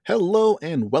Hello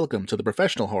and welcome to the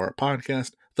Professional Horror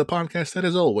Podcast, the podcast that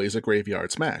is always a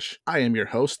graveyard smash. I am your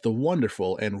host, the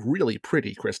wonderful and really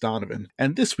pretty Chris Donovan,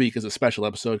 and this week is a special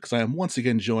episode because I am once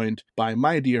again joined by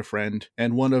my dear friend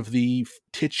and one of the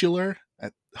titular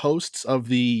hosts of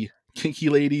the Kinky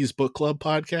Ladies Book Club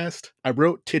podcast. I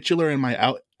wrote titular in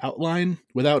my outline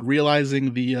without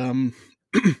realizing the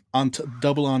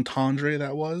double entendre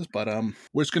that was, but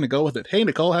we're just gonna go with it. Hey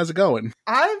Nicole, how's it going?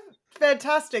 I'm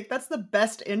fantastic. That's the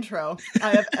best intro I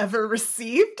have ever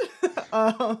received.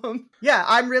 Yeah,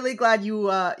 I'm really glad you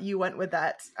went with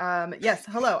that. Yes,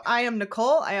 hello. I am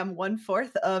Nicole. I am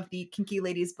 1/4 of the Kinky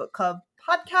Ladies Book Club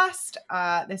podcast.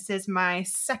 This is my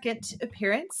second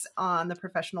appearance on the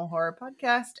Professional Horror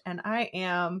Podcast, and I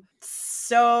am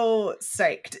so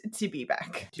psyched to be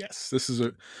back. Yes, this is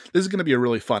going to be a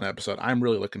really fun episode. I'm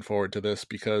really looking forward to this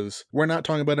because we're not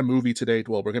talking about a movie today.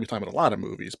 Well, we're going to be talking about a lot of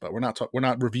movies, but we're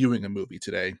not reviewing a movie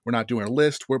today. We're not doing a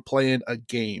list. We're playing a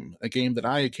game that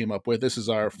I came up with. This is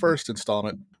our first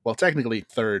installment. Well, technically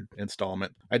third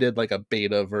installment. I did like a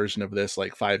beta version of this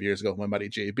like 5 years ago with my buddy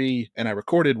JB, and I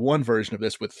recorded one version of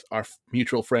this with our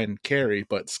mutual friend Carrie,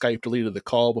 but Skype deleted the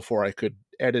call before I could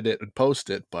edit it and post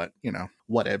it, but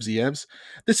whatevs.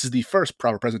 This is the first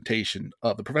proper presentation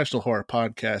of the Professional Horror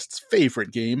Podcast's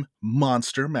favorite game,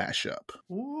 Monster Mashup.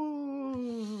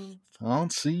 Ooh.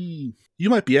 Fancy.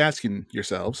 You might be asking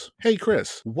yourselves, hey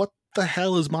Chris, what the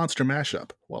hell is Monster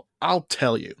Mashup? Well, I'll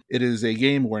tell you. It is a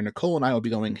game where Nicole and I will be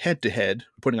going head to head,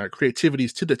 putting our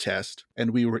creativities to the test,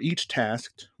 and we were each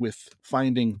tasked with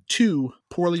finding 2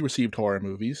 poorly received horror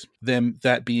movies, them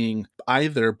that being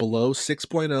either below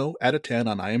 6.0 out of 10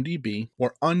 on IMDb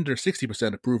or under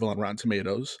 60% approval on Rotten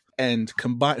Tomatoes, and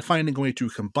finding a way to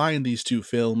combine these 2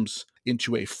 films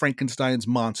into a Frankenstein's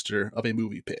monster of a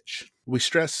movie pitch.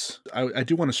 I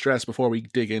do want to stress before we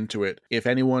dig into it, if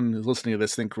anyone is listening to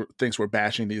this thinks we're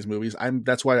bashing these movies,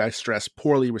 that's why I stress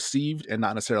poorly received and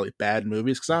not necessarily bad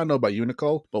movies, because I don't know about you,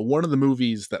 Nicole, but one of the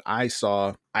movies that I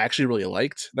saw I actually really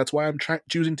liked. That's why I'm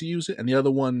choosing to use it. And the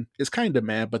other one is kind of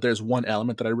mad, but there's one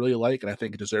element that I really like, and I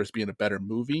think it deserves being a better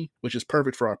movie, which is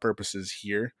perfect for our purposes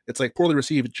here. It's like poorly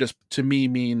received just to me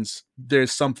means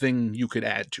there's something you could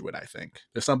add to it, I think.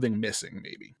 There's something missing,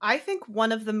 maybe. I think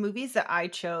one of the movies that I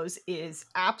chose is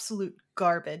absolute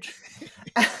garbage.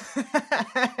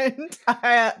 And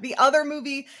the other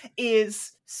movie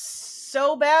is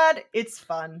so bad, it's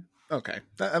fun. Okay,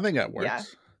 I think that works. Yeah.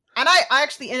 And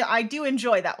I do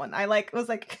enjoy that one. I was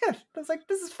like,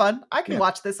 this is fun. I can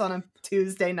watch this on a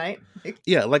Tuesday night.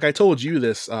 Yeah, like I told you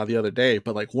this the other day,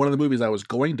 but like one of the movies I was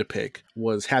going to pick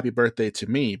was Happy Birthday to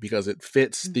Me because it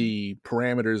fits the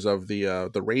parameters of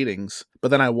the ratings. But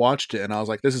then I watched it and I was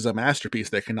like, this is a masterpiece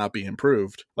that cannot be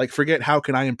improved. Like, forget how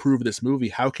can I improve this movie?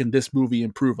 How can this movie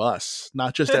improve us?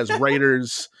 Not just as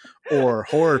writers or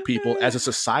horror people, as a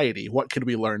society. What can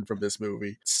we learn from this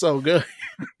movie? So good.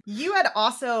 You had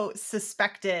also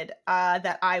suspected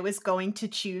that I was going to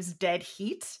choose Dead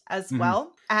Heat as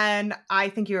well. And I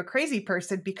think you're a crazy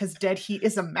person because Dead Heat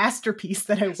is a masterpiece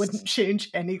that I wouldn't change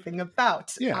anything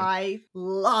about. Yeah. I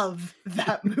love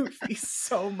that movie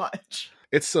so much.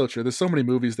 It's so true. There's so many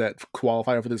movies that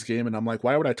qualify for this game, and I'm like,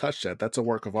 why would I touch that? That's a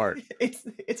work of art.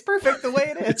 It's perfect the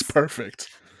way it is. It's perfect.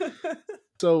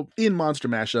 So in Monster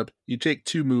Mashup, you take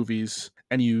 2 movies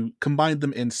and you combine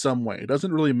them in some way. It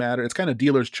doesn't really matter. It's kind of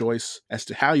dealer's choice as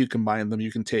to how you combine them.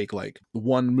 You can take like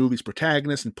one movie's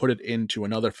protagonist and put it into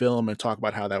another film and talk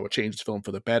about how that would change the film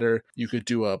for the better. You could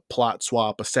do a plot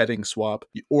swap, a setting swap,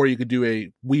 or you could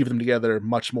do weave them together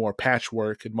much more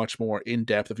patchwork and much more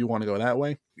in-depth if you want to go that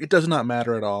way. It does not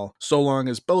matter at all, so long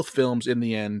as both films in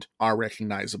the end are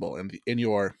recognizable in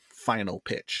your final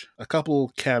pitch. A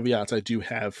couple caveats I do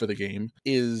have for the game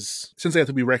is, since they have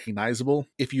to be recognizable,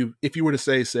 if you were to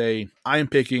say I'm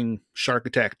picking Shark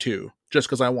Attack 2 just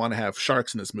because I want to have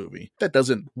sharks in this movie, that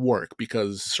doesn't work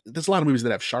because there's a lot of movies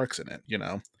that have sharks in it, You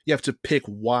have to pick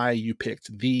why you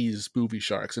picked these movie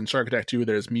sharks. In Shark Attack 2,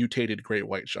 there's mutated great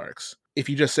white sharks. If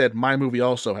you just said my movie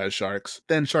also has sharks,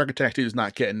 then Shark Attack 2 is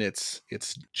not getting its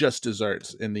just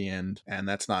desserts in the end, and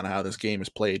that's not how this game is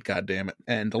played, goddammit.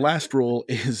 And the last rule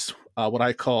is what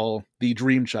I call the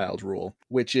Dream Child rule,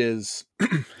 which is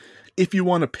if you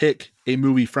want to pick a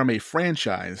movie from a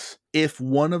franchise, if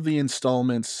one of the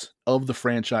installments of the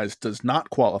franchise does not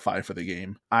qualify for the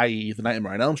game, i.e. the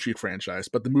Nightmare on Elm Street franchise,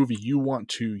 but the movie you want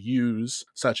to use,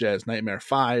 such as Nightmare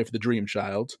 5, The Dream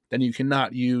Child, then you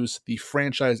cannot use the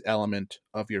franchise element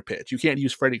of your pitch. You can't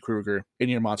use Freddy Krueger in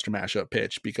your Monster Mashup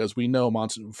pitch because we know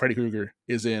Freddy Krueger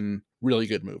is in really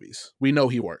good movies. We know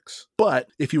he works. But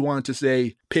if you wanted to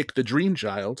say pick the dream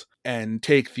child and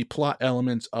take the plot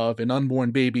elements of an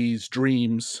unborn baby's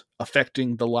dreams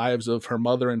affecting the lives of her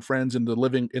mother and friends in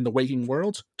the waking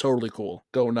world, totally cool.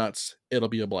 Go nuts. It'll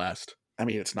be a blast. I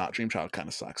mean, it's not. Dream Child kind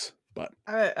of sucks, but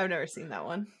I've never seen that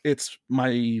one. it's my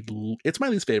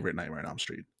least favorite Nightmare on Elm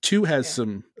Street. 2 has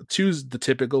two's the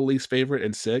typical least favorite,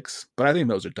 and 6, but I think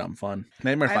those are dumb fun.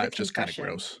 Nightmare 5 is just kind of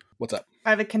gross. What's up?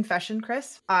 I have a confession,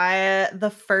 Chris.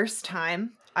 The first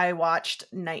time I watched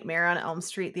Nightmare on Elm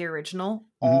Street, the original,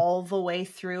 all the way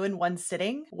through in one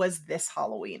sitting was this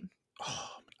Halloween. Oh,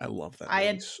 I love that. I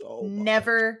had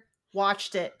never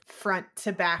watched it front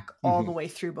to back all the way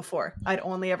through before. I'd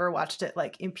only ever watched it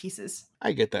like in pieces.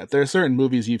 I get that. There are certain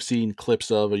movies you've seen clips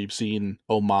of or you've seen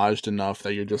homaged enough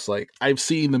that you're just like, I've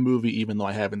seen the movie even though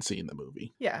I haven't seen the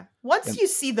movie. Yeah. Once you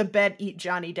see the bed eat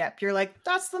Johnny Depp, you're like,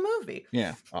 that's the movie.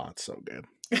 Yeah. Oh, it's so good.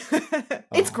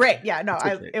 It's great. Yeah, no,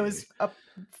 it was a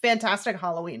fantastic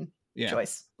Halloween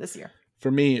choice this year. For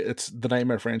me, it's the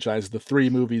Nightmare franchise. The 3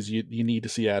 movies you need to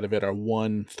see out of it are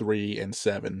 1, 3, and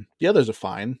 7. The others are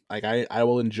fine. Like I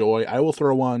will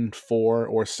throw on 4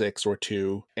 or 6 or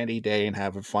 2 any day and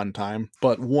have a fun time.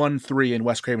 But 1, 3, and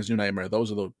Wes Craven's New Nightmare,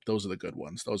 those are the good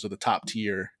ones. Those are the top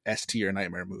tier, S tier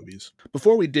Nightmare movies.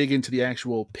 Before we dig into the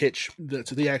actual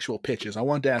pitches, I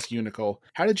wanted to ask you, Nicole,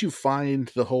 how did you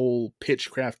find the whole pitch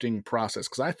crafting process?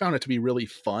 Because I found it to be really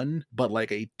fun, but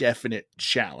like a definite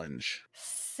challenge.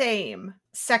 Same.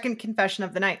 Second confession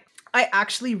of the night. I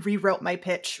actually rewrote my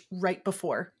pitch right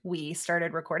before we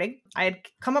started recording. I had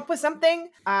come up with something.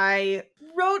 I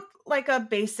wrote like a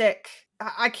basic,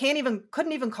 couldn't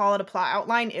even call it a plot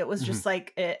outline. It was just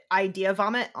like an idea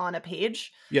vomit on a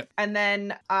page. Yep. And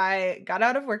then I got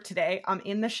out of work today. I'm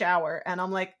in the shower and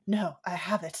I'm like, no, I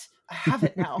have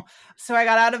it now. So I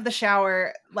got out of the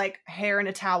shower, like hair in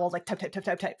a towel, like type,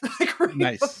 like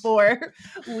right before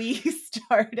we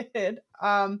started.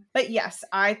 But yes,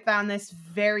 I found this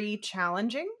very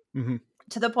challenging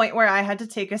to the point where I had to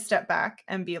take a step back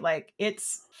and be like,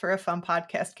 it's for a fun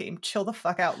podcast game. Chill the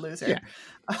fuck out, loser.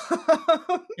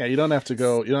 Yeah, you don't have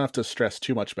to stress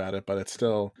too much about it, but it's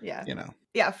still,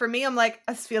 Yeah, for me, I'm like,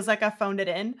 this feels like I phoned it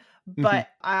in. But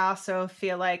I also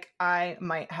feel like I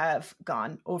might have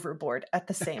gone overboard at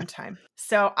the same time.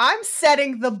 So I'm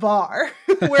setting the bar.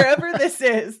 Wherever this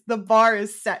is, the bar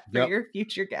is set for your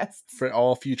future guests. For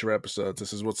all future episodes,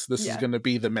 this is going to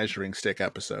be the measuring stick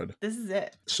episode. This is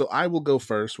it. So I will go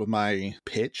first with my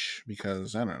pitch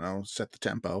because, I don't know, set the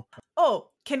tempo. Oh,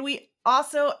 can we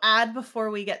also add before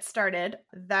we get started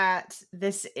that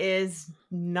this is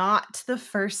not the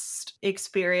first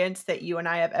experience that you and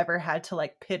I have ever had to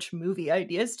like pitch movie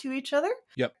ideas to each other.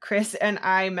 Yep. Chris and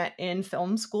I met in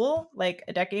film school like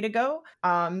a decade ago.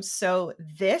 So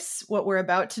what we're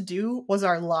about to do was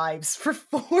our lives for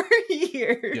 4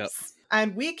 years. Yep.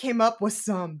 And we came up with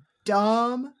some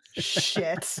dumb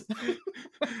shit.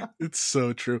 It's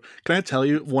so true. Can I tell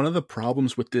you, one of the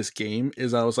problems with this game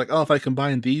is I was like, oh, if I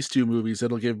combine these 2 movies,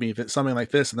 it'll give me something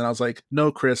like this. And then I was like,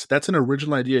 no, Chris, that's an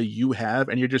original idea you have,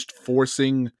 and you're just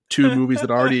forcing 2 movies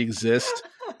that already exist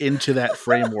into that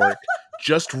framework.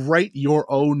 Just write your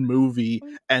own movie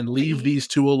and leave these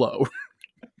 2 alone.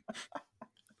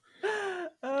 Oh,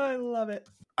 I love it.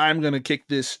 I'm going to kick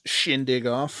this shindig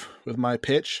off with my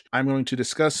pitch. I'm going to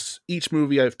discuss each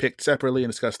movie I've picked separately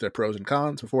and discuss their pros and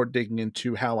cons before digging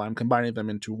into how I'm combining them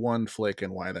into one flick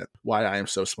and why I am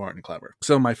so smart and clever.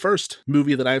 So my first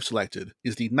movie that I've selected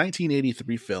is the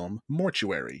 1983 film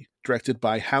Mortuary, directed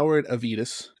by Howard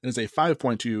Avidas. It is a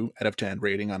 5.2 out of 10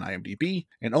 rating on IMDb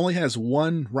and only has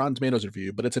 1 Rotten Tomatoes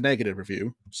review, but it's a negative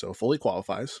review, so fully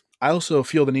qualifies. I also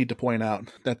feel the need to point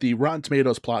out that the Rotten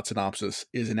Tomatoes plot synopsis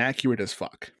is inaccurate as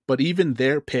fuck, but even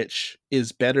their pitch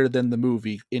is better than the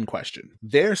movie in question.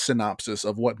 Their synopsis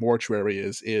of what Mortuary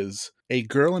is a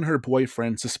girl and her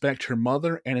boyfriend suspect her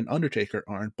mother and an undertaker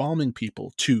are embalming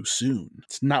people too soon.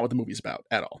 It's not what the movie's about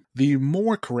at all. The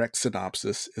more correct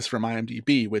synopsis is from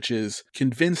IMDb, which is,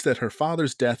 convinced that her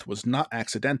father's death was not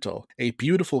accidental, a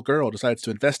beautiful girl decides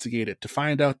to investigate it to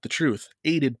find out the truth,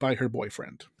 aided by her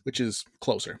boyfriend. Which is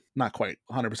closer. Not quite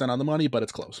 100% on the money, but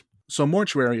it's close. So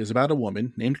Mortuary is about a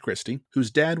woman named Christy,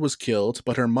 whose dad was killed,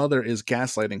 but her mother is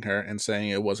gaslighting her and saying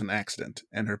it was an accident.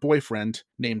 And her boyfriend,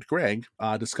 named Greg,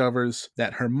 discovers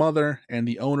that her mother and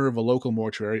the owner of a local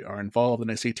mortuary are involved in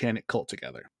a satanic cult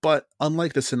together. But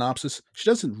unlike the synopsis, she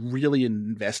doesn't really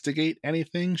investigate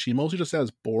anything. She mostly just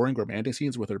has boring romantic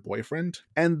scenes with her boyfriend.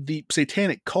 And the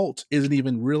satanic cult isn't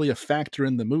even really a factor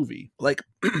in the movie. Like,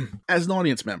 as an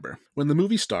audience member, when the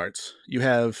movie starts, you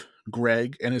have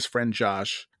Greg and his friend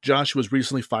Josh Josh was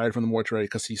recently fired from the mortuary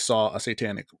because he saw a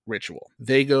satanic ritual.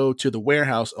 They go to the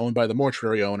warehouse owned by the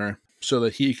mortuary owner so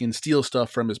that he can steal stuff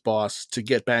from his boss to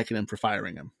get back at him for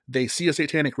firing him. They see a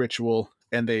satanic ritual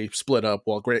and they split up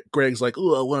while Greg's like,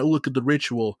 oh, I want to look at the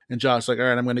ritual. And Josh's like, all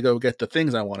right, I'm going to go get the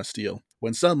things I want to steal.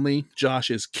 When suddenly, Josh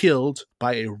is killed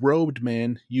by a robed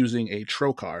man using a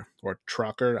trocar, or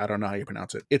trocar, I don't know how you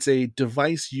pronounce it. It's a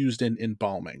device used in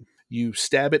embalming. You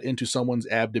stab it into someone's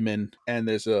abdomen, and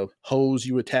there's a hose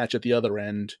you attach at the other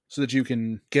end so that you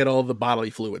can get all the bodily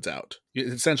fluids out.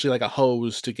 It's essentially like a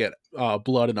hose to get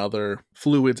blood and other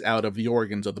fluids out of the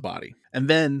organs of the body. And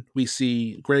then we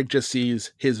see, Greg just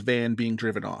sees his van being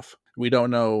driven off. We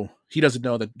don't know, he doesn't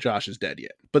know that Josh is dead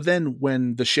yet. But then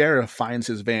when the sheriff finds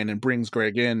his van and brings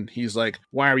Greg in, he's like,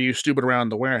 why are you stupid around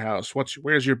the warehouse?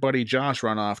 Where's your buddy Josh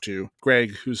run off to?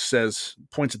 Greg, who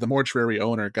points at the mortuary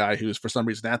owner guy who's for some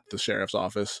reason at the sheriff's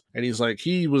office. And he's like,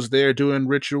 he was there doing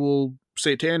ritual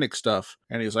satanic stuff.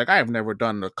 And he's like, I've never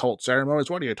done occult ceremonies.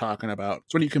 What are you talking about?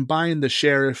 So when you combine the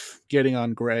sheriff getting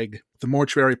on Greg, the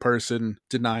mortuary person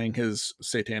denying his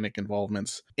satanic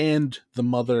involvements, and the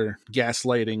mother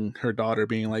gaslighting her daughter,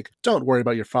 being like, don't worry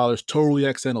about your father's totally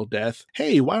accidental death.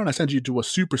 Hey, why don't I send you to a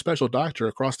super special doctor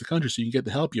across the country so you can get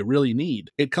the help you really need?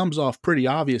 It comes off pretty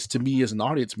obvious to me as an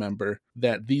audience member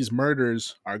that these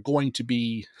murders are going to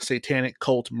be satanic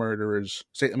cult murders.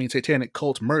 Satanic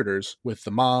cult murders with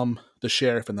the mom, the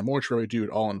sheriff, and the mortuary dude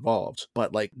all involved.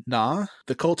 But like, nah,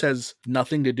 the cult has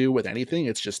nothing to do with anything.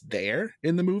 It's just there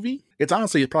in the movie. It's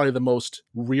honestly probably the most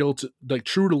real,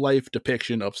 true to life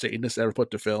depiction of Satanists ever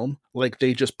put to film. Like,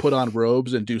 they just put on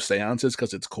robes and do seances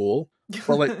because it's cool.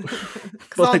 But like,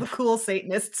 because all the cool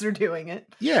Satanists are doing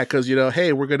it. Yeah, because,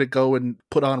 hey, we're going to go and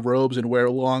put on robes and wear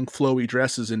long flowy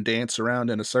dresses and dance around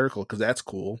in a circle because that's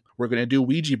cool. We're going to do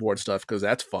Ouija board stuff because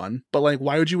that's fun. But like,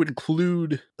 why would you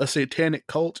include a satanic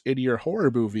cult in your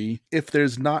horror movie if they're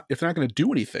not going to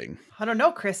do anything? I don't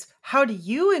know, Chris. How do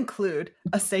you include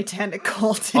a satanic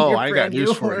cult in your brand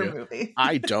new horror movie?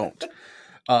 I don't.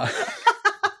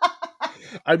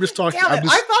 I'm just talking. Damn it,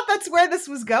 I thought that's where this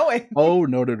was going. Oh,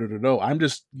 no. I'm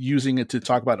just using it to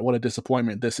talk about what a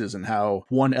disappointment this is and how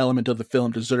one element of the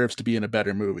film deserves to be in a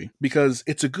better movie. Because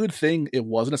it's a good thing it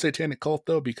wasn't a satanic cult,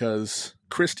 though, because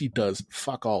Christy does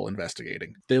fuck all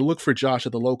investigating. They look for Josh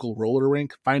at the local roller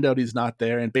rink, find out he's not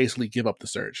there, and basically give up the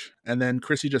search. And then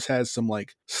Christy just has some,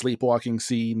 sleepwalking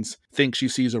scenes, thinks she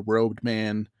sees a robed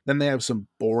man. Then they have some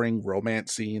boring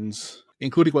romance scenes,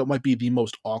 including what might be the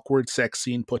most awkward sex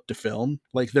scene put to film.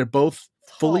 Like, they're both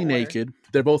fully naked.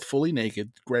 They're both fully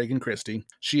naked, Greg and Christy.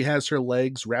 She has her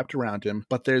legs wrapped around him,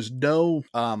 but there's no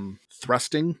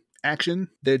thrusting action.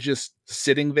 They're just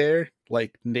sitting there,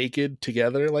 naked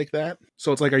together like that.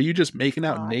 So it's like, are you just making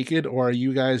out naked, or are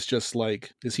you guys just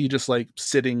is he just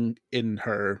sitting in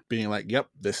her being like, yep,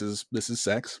 this is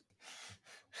sex?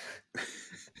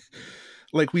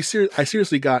 I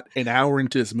seriously got an hour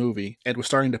into this movie and was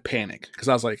starting to panic because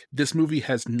I was like, this movie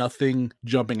has nothing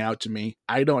jumping out to me.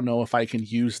 I don't know if I can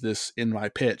use this in my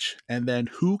pitch. And then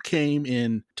who came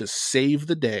in to save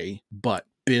the day but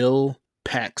Bill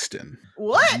Paxton?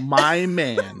 What? My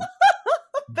man.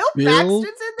 Bill Paxton's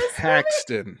in this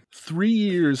Paxton, movie? 3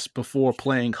 years before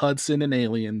playing Hudson in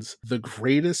Aliens, the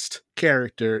greatest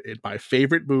character in my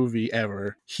favorite movie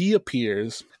ever, he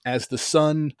appears as the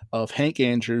son of Hank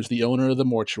Andrews, the owner of the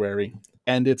mortuary.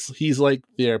 And he's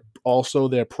also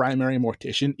their primary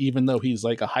mortician, even though he's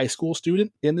a high school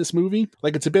student in this movie.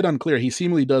 It's a bit unclear. He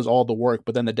seemingly does all the work,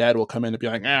 but then the dad will come in and be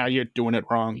like, you're doing it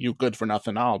wrong. You good for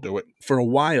nothing. I'll do it. For a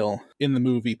while in the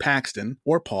movie, Paxton,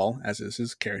 or Paul, as is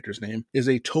his character's name, is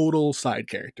a total side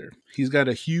character. He's got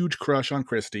a huge crush on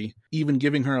Christy, even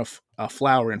giving her a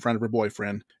flower in front of her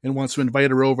boyfriend, and wants to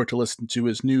invite her over to listen to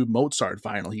his new Mozart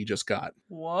vinyl he just got.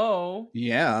 Whoa.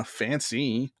 Yeah,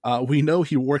 fancy. We know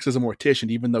he works as a mortician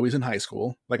even though he's in high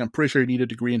school. I'm pretty sure he needed a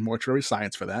degree in mortuary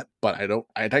science for that, but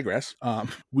I digress.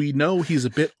 We know he's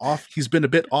been a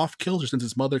bit off kilter since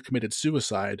his mother committed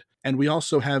suicide, and we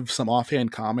also have some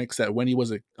offhand comments that when he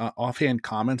was a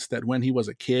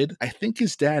kid, I think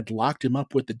his dad locked him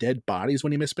up with the dead bodies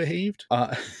when he misbehaved,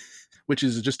 which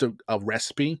is just a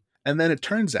recipe. And then it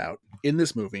turns out in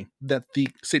this movie that the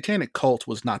satanic cult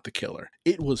was not the killer.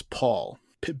 It was Paul.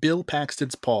 Bill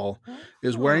Paxton's Paul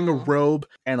is wearing a robe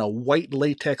and a white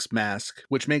latex mask,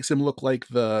 which makes him look like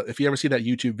if you ever see that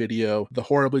YouTube video, the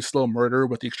horribly slow murderer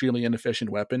with the extremely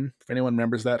inefficient weapon. If anyone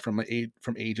remembers that from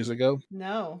ages ago.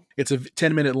 No. It's a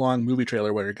 10-minute long movie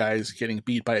trailer where a guy's getting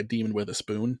beat by a demon with a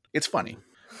spoon. It's funny.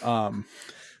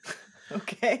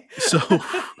 Okay. So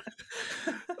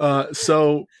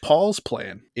So Paul's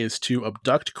plan is to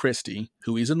abduct Christy,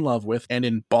 who he's in love with, and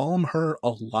embalm her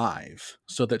alive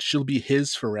so that she'll be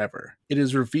his forever. It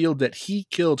is revealed that he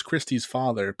killed Christy's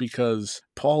father because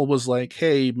Paul was like,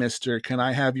 hey, mister, can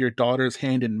I have your daughter's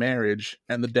hand in marriage?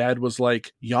 And the dad was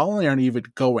like, y'all aren't even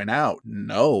going out.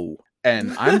 No.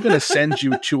 And I'm going to send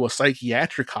you to a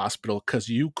psychiatric hospital because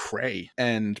you cray.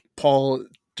 And Paul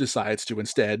decides to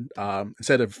instead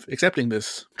of accepting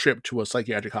this trip to a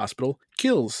psychiatric hospital,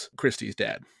 kills Christy's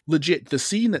dad. Legit, the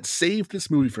scene that saved this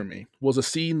movie for me was the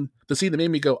scene that made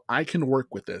me go, I can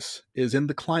work with this, is in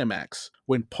the climax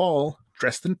when Paul,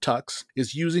 dressed in tux,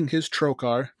 is using his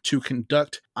trocar to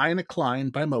conduct Eine Klein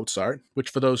by Mozart,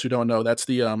 which for those who don't know, that's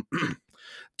the dun,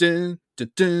 dun, dun,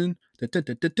 dun, dun,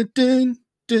 dun, dun, dun.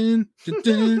 Dun, dun,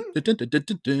 dun, dun, dun,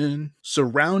 dun, dun,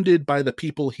 surrounded by the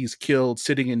people he's killed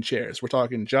sitting in chairs. We're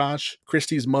talking Josh,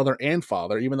 Christy's mother and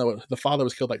father, even though the father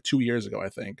was killed like 2 years ago, I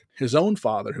think. His own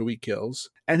father, who he kills,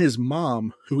 and his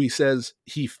mom, who he says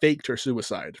he faked her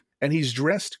suicide. And he's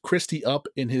dressed Christy up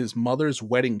in his mother's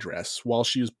wedding dress while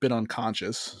she's been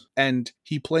unconscious. And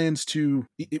he plans to...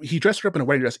 He dressed her up in a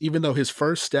wedding dress, even though his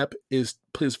first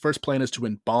plan is to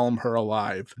embalm her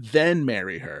alive, then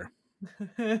marry her.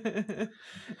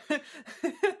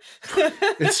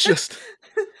 It's just...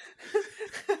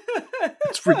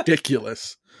 It's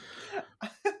ridiculous.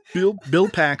 Bill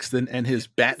Paxton and his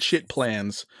batshit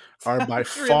plans are by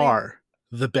far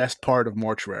the best part of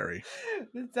Mortuary.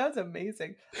 That sounds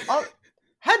amazing.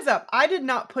 Heads up, I did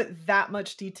not put that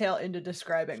much detail into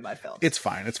describing my film. It's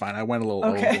fine. I went a little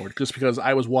overboard just because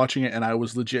I was watching it and I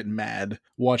was legit mad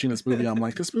watching this movie. I'm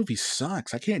like, this movie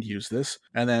sucks. I can't use this.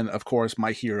 And then, of course,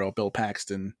 my hero, Bill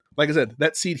Paxton. Like I said,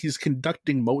 that scene, he's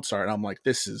conducting Mozart. And I'm like,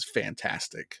 this is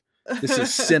fantastic. This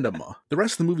is cinema. The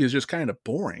rest of the movie is just kind of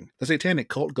boring. The satanic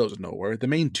cult goes nowhere. The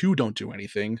main two don't do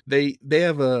anything. They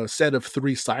have a set of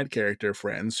 3 side character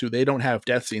friends who they don't have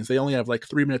death scenes. They only have like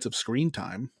 3 minutes of screen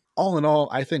time. All in all,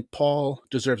 I think Paul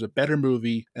deserves a better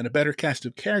movie and a better cast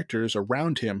of characters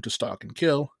around him to stalk and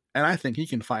kill. And I think he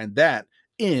can find that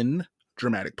in,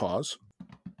 dramatic pause,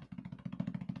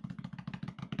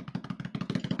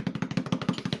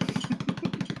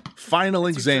 Final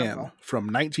Exam from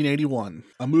 1981,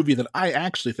 a movie that I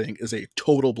actually think is a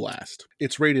total blast.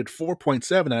 It's rated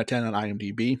 4.7 out of 10 on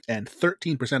IMDb and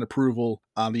 13% approval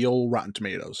on the old Rotten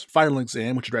Tomatoes. Final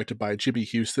Exam, which is directed by Jimmy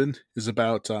Houston, is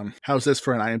about, how's this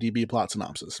for an IMDb plot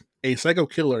synopsis? A psycho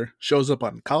killer shows up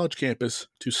on college campus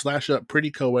to slash up pretty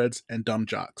co-eds and dumb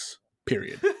jocks.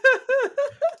 Period.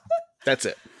 That's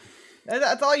it.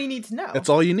 That's all you need to know. That's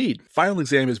all you need. Final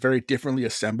Exam is very differently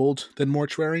assembled than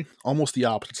Mortuary, almost the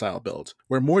opposite style build,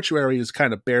 where Mortuary is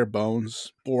kind of bare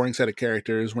bones, boring set of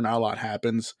characters where not a lot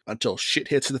happens until shit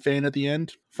hits the fan at the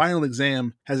end. Final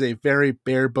Exam has a very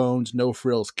bare bones, no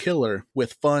frills killer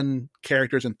with fun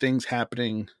characters and things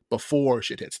happening before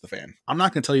shit hits the fan. I'm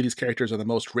not going to tell you these characters are the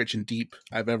most rich and deep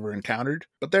I've ever encountered,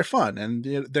 but they're fun and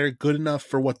they're good enough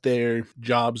for what their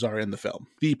jobs are in the film.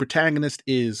 The protagonist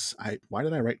is, why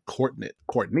did I write Courtney?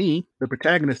 Courtney. The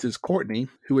protagonist is Courtney,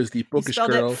 who is the bookish girl.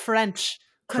 You spelled it French.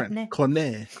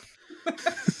 Courtney.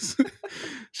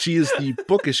 She is the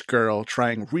bookish girl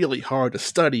trying really hard to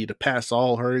study to pass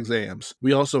all her exams.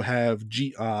 We also have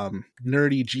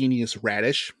nerdy genius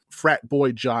Radish, frat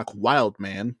boy jock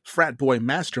Wildman, frat boy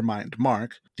mastermind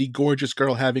Mark, the gorgeous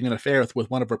girl having an affair with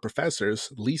one of her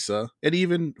professors, Lisa, and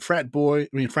even frat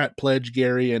pledge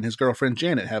Gary and his girlfriend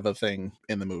Janet have a thing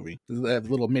in the movie. They have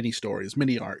little mini stories,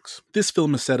 mini arcs. This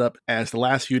film is set up as the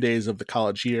last few days of the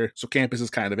college year, so campus is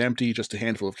kind of empty, just a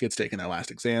handful of kids taking their last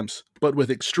exams, but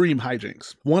with extreme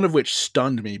hijinks. One of which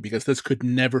stunned me because this could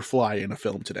never fly in a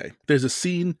film today. There's a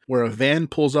scene where a van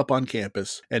pulls up on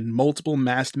campus and multiple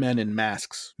masked men in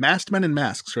masks. Masked men in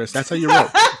masks, Chris. That's how you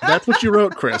wrote. That's what you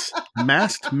wrote, Chris.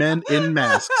 Masked men in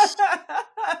masks.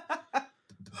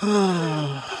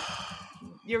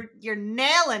 You're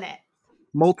nailing it.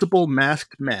 Multiple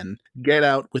masked men get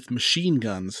out with machine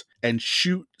guns and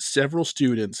shoot several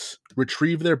students,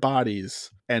 retrieve their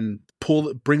bodies, and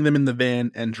bring them in the van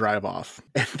and drive off.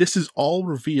 And this is all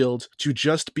revealed to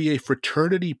just be a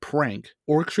fraternity prank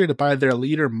orchestrated by their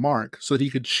leader, Mark, so that he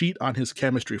could cheat on his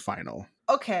chemistry final.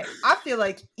 Okay, I feel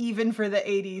like even for the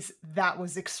 80s, that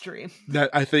was extreme. That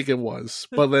I think it was.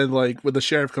 But then, like, when the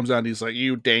sheriff comes out, he's like,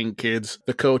 you dang kids.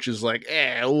 The coach is like,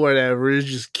 whatever, it's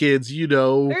just kids, you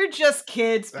know. They're just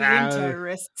kids being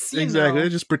terrorists, exactly, know. They're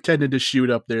just pretending to shoot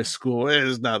up their school.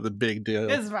 It's not the big deal.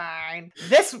 It's fine.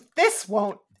 This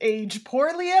won't age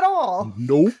poorly at all.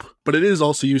 Nope. But it is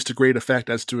also used to great effect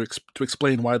as to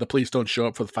explain why the police don't show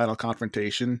up for the final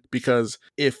confrontation. Because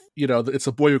if, it's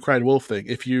a boy who cried wolf thing.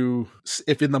 If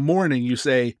in the morning you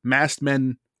say masked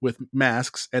men with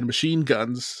masks and machine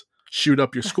guns shoot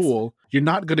up your school, you're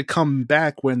not going to come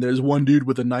back when there's one dude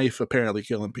with a knife apparently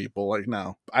killing people. Like,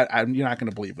 no, you're not going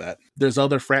to believe that. There's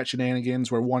other frat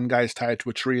shenanigans where one guy's tied to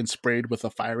a tree and sprayed with a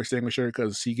fire extinguisher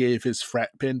because he gave his frat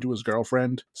pin to his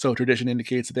girlfriend. So tradition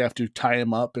indicates that they have to tie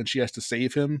him up and she has to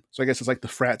save him. So I guess it's like the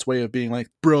frat's way of being like,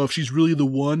 bro, if she's really the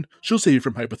one, she'll save you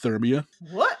from hypothermia.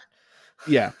 What?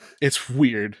 Yeah, it's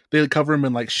weird. They cover him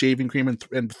in like shaving cream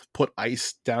and put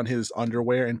ice down his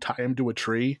underwear and tie him to a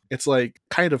tree. It's like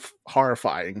kind of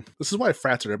horrifying. This is why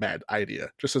frats are a bad idea,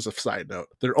 just as a side note.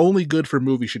 They're only good for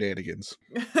movie shenanigans.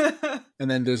 And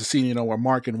then there's a scene, where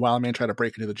Mark and Wildman try to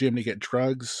break into the gym to get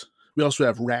drugs. We also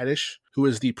have Radish, who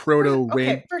is the proto...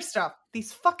 Okay, first off,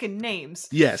 these fucking names.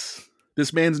 Yes.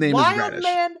 This man's name is Radish.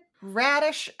 Wildman,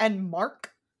 Radish, and Mark?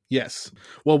 Yes.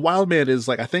 Well, Wildman is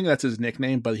I think that's his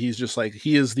nickname, but he's just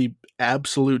he is the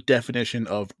absolute definition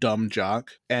of dumb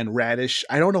jock. And Radish,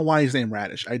 I don't know why he's named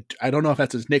Radish. I don't know if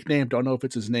that's his nickname, don't know if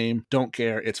it's his name, don't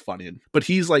care, it's funny. But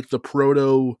he's like the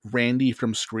proto Randy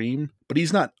from Scream, but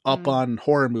he's not up on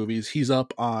horror movies, he's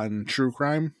up on true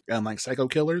crime and like psycho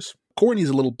killers. Courtney's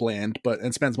a little bland,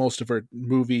 and spends most of her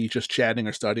movie just chatting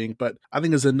or studying, but I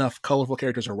think there's enough colorful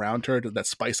characters around her that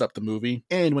spice up the movie.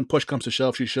 And when push comes to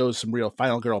shove, she shows some real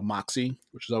final girl moxie,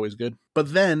 which is always good.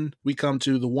 But then we come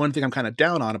to the one thing I'm kind of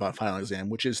down on about Final Exam,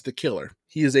 which is the killer.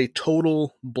 He is a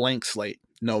total blank slate.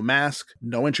 No mask,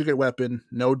 no intricate weapon,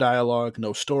 no dialogue,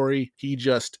 no story. He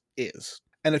just is.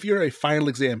 And if you're a Final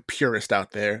Exam purist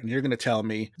out there, and you're going to tell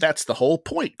me, that's the whole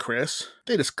point, Chris.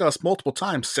 They discuss multiple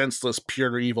times senseless,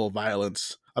 pure evil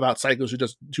violence about psychos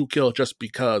who kill just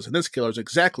because, and this killer is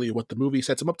exactly what the movie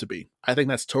sets him up to be. I think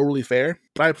that's totally fair,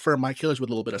 but I prefer my killers with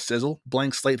a little bit of sizzle.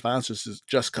 Blank slate violence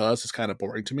just cause is kind of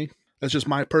boring to me. That's just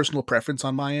my personal preference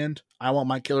on my end. I want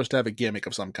my killers to have a gimmick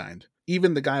of some kind.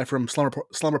 Even the guy from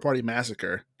Slumber Party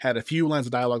Massacre had a few lines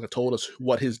of dialogue that told us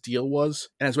what his deal was,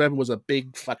 and his weapon was a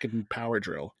big fucking power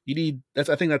drill. I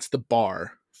think that's the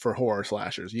bar for horror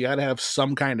slashers. You gotta have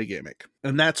some kind of gimmick.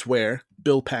 And that's where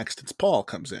Bill Paxton's Paul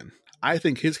comes in. I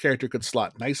think his character could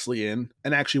slot nicely in,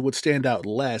 and actually would stand out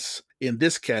less in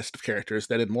this cast of characters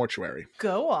than in Mortuary.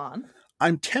 Go on.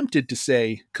 I'm tempted to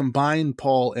say combine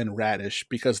Paul and Radish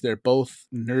because they're both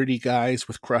nerdy guys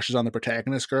with crushes on the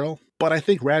protagonist girl. But I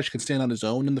think Radish can stand on his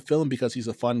own in the film because he's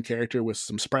a fun character with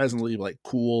some surprisingly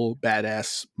cool,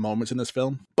 badass moments in this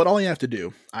film. But all you have to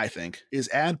do, I think, is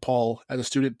add Paul as a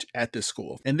student at this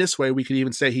school. And this way we could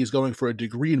even say he's going for a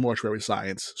degree in mortuary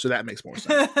science, so that makes more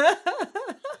sense.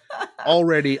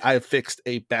 Already I've fixed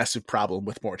a massive problem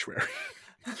with mortuary.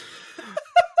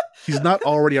 He's not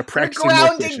already a practicing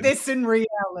grounding mortician. This in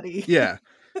reality. Yeah.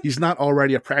 He's not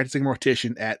already a practicing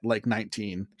mortician at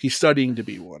 19. He's studying to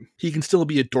be one. He can still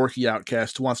be a dorky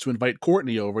outcast who wants to invite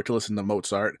Courtney over to listen to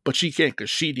Mozart, but she can't because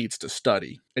she needs to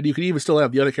study. And you can even still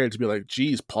have the other characters be like,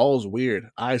 geez, Paul's weird.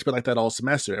 I've been like that all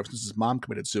semester ever since his mom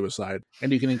committed suicide.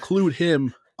 And you can include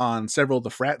him on several of the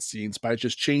frat scenes by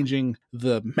just changing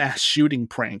the mass shooting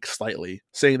prank slightly,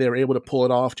 saying they were able to pull it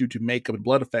off due to makeup and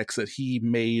blood effects that he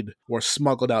made or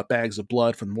smuggled out bags of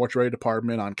blood from the mortuary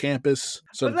department on campus.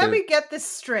 But let me get this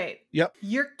straight. Yep.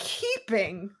 You're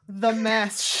keeping the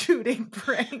mass shooting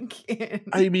prank in.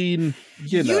 I mean,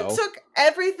 you know. You took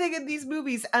everything in these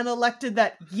movies and elected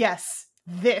that, yes,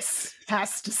 this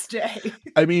has to stay.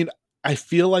 I mean, I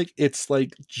feel like it's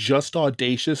just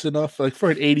audacious enough. For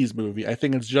an 80s movie, I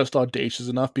think it's just audacious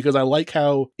enough because I like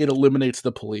how it eliminates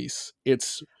the police.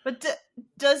 But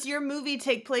does your movie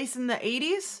take place in the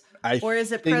 80s? Or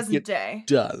is it think present day?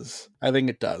 Does. I think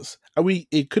it does.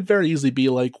 It could very easily be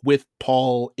with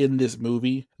Paul in this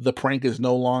movie, the prank is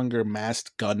no longer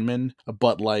masked gunmen,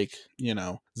 but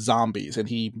zombies, and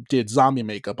he did zombie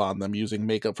makeup on them using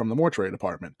makeup from the mortuary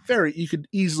department. You could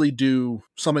easily do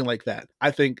something like that.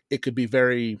 I think it could be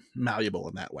very malleable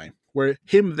in that way, where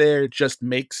him there just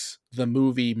makes the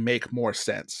movie make more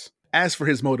sense. As for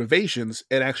his motivations,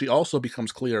 it actually also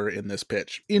becomes clearer in this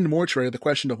pitch. In Mortuary, the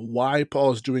question of why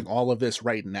Paul is doing all of this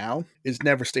right now is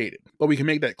never stated, but we can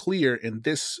make that clear in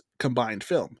this combined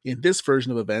film. In this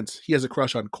version of events, he has a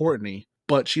crush on Courtney,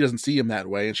 but she doesn't see him that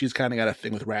way, and she's kind of got a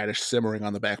thing with Radish simmering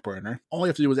on the back burner. All you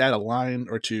have to do is add a line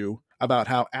or two about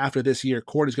how after this year,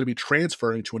 Courtney's going to be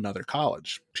transferring to another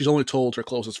college. She's only told her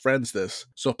closest friends this,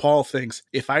 so Paul thinks,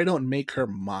 if I don't make her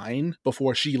mine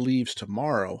before she leaves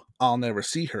tomorrow, I'll never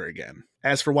see her again.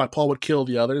 As for why Paul would kill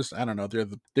the others, I don't know.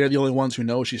 They're the only ones who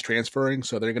know she's transferring,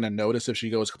 so they're going to notice if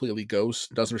she goes completely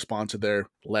ghost, doesn't respond to their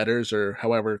letters, or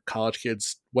however college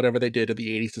kids, whatever they did in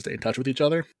the 80s to stay in touch with each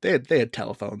other. They had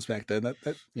telephones back then.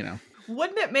 That.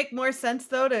 Wouldn't it make more sense,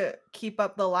 though, to keep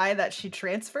up the lie that she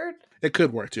transferred? It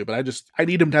could work too, but I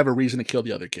need him to have a reason to kill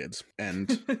the other kids.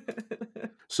 And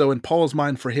so in Paul's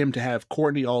mind, for him to have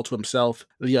Courtney all to himself,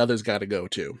 the others got to go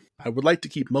too. I would like to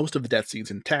keep most of the death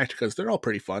scenes intact because they're all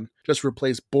pretty fun. Just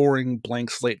replace boring blank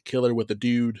slate killer with a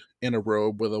dude in a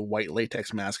robe with a white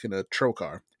latex mask and a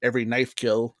trocar. Every knife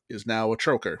kill is now a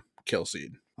trocar kill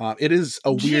scene. It is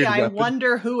a weird I weapon.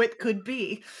 wonder who it could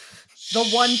be. The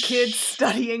one kid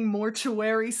studying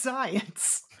mortuary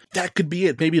science. That could be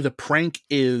it. Maybe the prank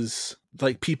is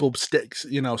like people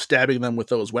stabbing them with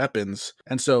those weapons,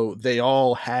 and so they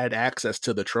all had access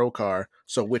to the trocar.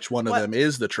 So which one of them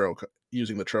is the trocar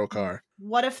using the trocar?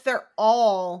 What if they're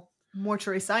all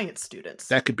mortuary science students?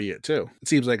 That could be it too. It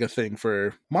seems like a thing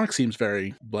for Mark. Seems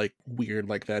very like weird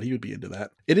like that. He would be into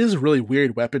that. It is a really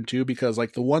weird weapon too, because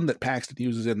like the one that Paxton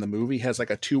uses in the movie has like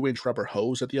a 2-inch rubber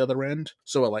hose at the other end.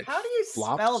 So it like how do you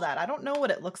flops. spell that? I don't know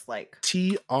what it looks like.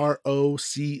 TROCAR.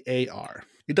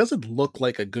 It doesn't look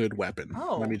like a good weapon.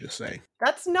 Let me just say.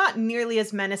 That's not nearly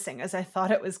as menacing as I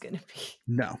thought it was going to be.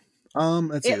 No.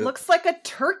 It looks like a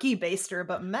turkey baster,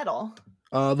 but metal.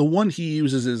 The one he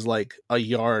uses is like a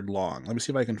yard long. Let me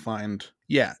see if I can find.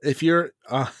 Yeah, if you're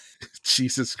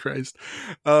Jesus Christ.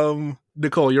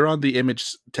 Nicole, you're on the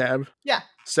image tab. Yeah.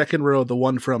 Second row, the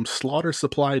one from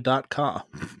slaughtersupply.com.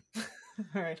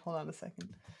 All right, hold on a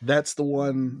second. That's the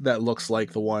one that looks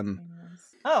like the one.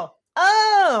 Oh,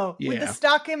 yeah. With the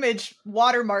stock image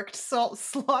watermarked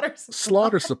Slaughter Supply.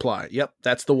 Slaughter Supply. Yep,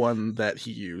 that's the one that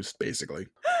he used, basically.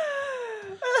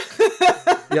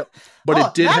 Yep, but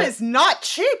it did. That is not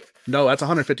cheap. No, that's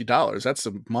 $150. That's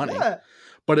some money. Yeah.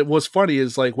 But it was funny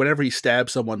is like whenever he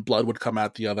stabbed someone, blood would come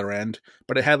out the other end.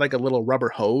 But it had like a little rubber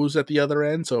hose at the other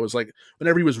end. So it was like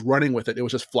whenever he was running with it, it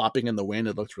was just flopping in the wind.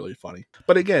 It looked really funny.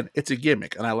 But again, it's a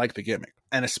gimmick, and I like the gimmick.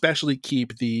 And especially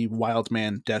keep the wild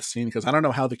man death scene, because I don't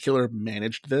know how the killer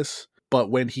managed this. But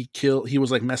when he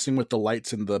was like messing with the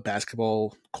lights in the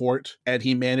basketball court, and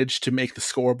he managed to make the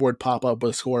scoreboard pop up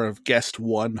with a score of guest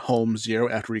 1, home 0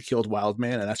 after he killed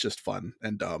Wildman, and that's just fun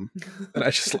and dumb. And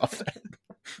I just love that.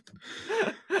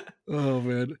 Oh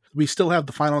man. We still have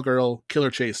the final girl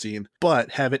killer chase scene,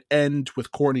 but have it end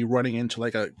with Courtney running into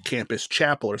like a campus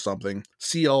chapel or something,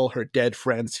 see all her dead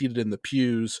friends seated in the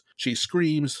pews. She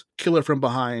screams, killer from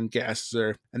behind gasses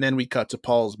her, and then we cut to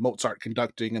Paul's Mozart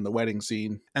conducting in the wedding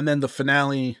scene. And then the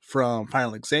finale from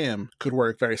Final Exam could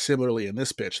work very similarly in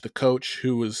this pitch. The coach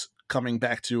who was coming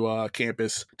back to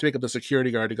campus to pick up the security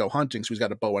guard to go hunting, so he's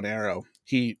got a bow and arrow.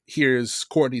 He hears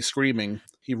Courtney screaming.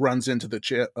 He runs into the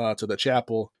to the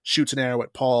chapel, shoots an arrow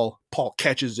at Paul. Paul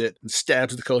catches it and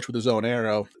stabs the coach with his own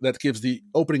arrow. That gives the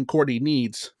opening Courtney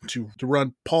needs to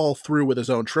run Paul through with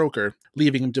his own trocar,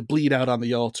 leaving him to bleed out on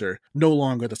the altar, no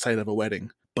longer the site of a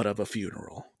wedding, but of a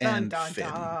funeral. Dun, dun,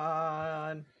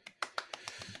 dun.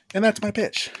 And that's my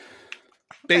pitch. Okay,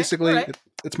 basically, right.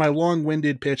 It's my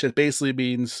long-winded pitch. It basically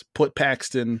means put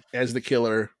Paxton as the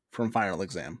killer from Final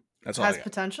Exam. That's all. Has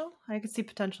potential. I can see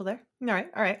potential there. All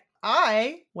right.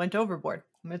 I went overboard.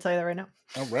 I'm going to tell you that right now.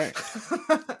 All right.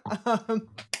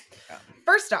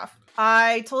 First off,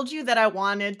 I told you that I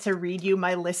wanted to read you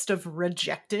my list of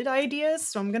rejected ideas,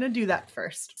 so I'm going to do that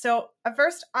first. So at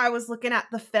first, I was looking at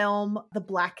the film The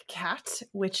Black Cat,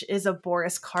 which is a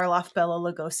Boris Karloff, Bela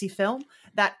Lugosi film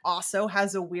that also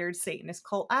has a weird Satanist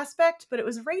cult aspect, but it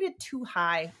was rated too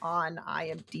high on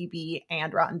IMDb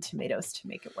and Rotten Tomatoes to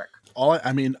make it work. All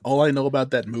I know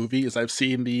about that movie is I've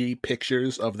seen the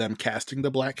pictures of them casting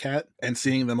the Black Cat and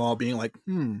seeing them all being like,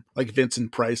 like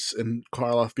Vincent Price and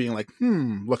Karloff being like,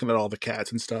 looking at all the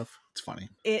cats and stuff. It's funny.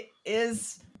 It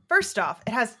is. First off,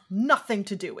 it has nothing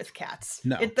to do with cats.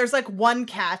 No. There's like one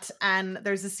cat, and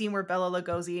there's a scene where Bela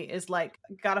Lugosi is like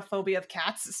got a phobia of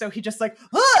cats, so he just like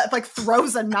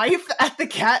throws a knife at the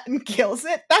cat and kills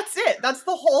it. That's it. That's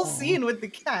the whole scene with the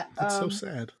cat. That's so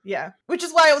sad. Yeah, which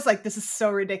is why I was like, this is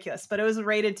so ridiculous, but it was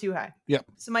rated too high. Yep.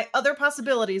 So my other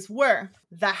possibilities were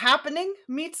The Happening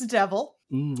meets Devil.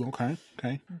 Ooh, okay.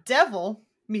 Devil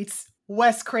meets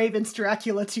Wes Craven's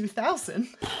Dracula 2000.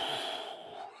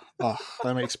 Oh,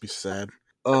 that makes me sad.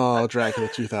 Oh, Dracula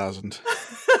 2000.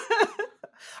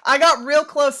 I got real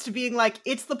close to being like,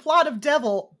 it's the plot of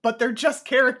Devil, but they're just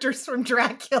characters from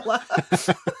Dracula.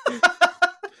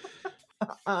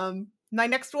 My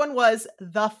next one was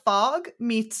The Fog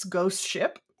meets Ghost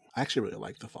Ship. I actually really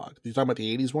like The Fog. You talking about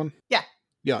the 80s one? Yeah.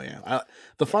 Yeah.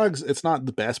 The Fog's, it's not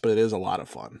the best, but it is a lot of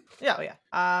fun. Yeah.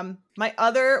 My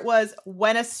other was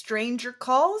When a Stranger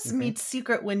Calls meets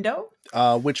Secret Window.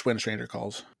 Which When a Stranger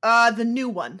Calls? The new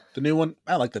one. The new one?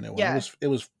 I like the new one. Yeah. It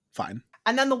was fine.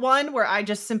 And then the one where I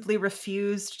just simply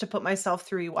refused to put myself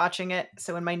through rewatching it.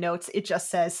 So in my notes, it just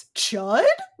says Chud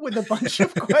with a bunch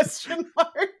of question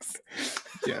marks.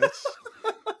 Yes.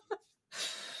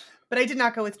 But I did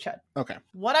not go with Chud. Okay.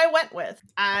 What I went with,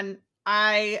 and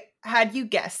I had you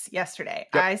guess yesterday.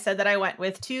 Yep. I said that I went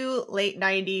with 2 late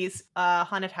 90s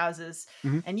haunted houses,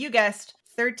 Mhm. and you guessed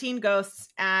 13 Ghosts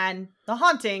and The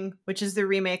Haunting, which is the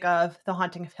remake of The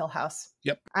Haunting of Hill House.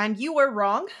 Yep. And you were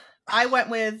wrong. I went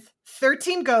with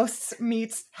 13 Ghosts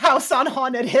meets House on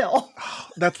Haunted Hill.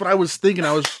 That's what I was thinking.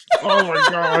 Oh my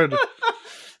God.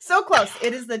 So close.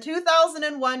 It is the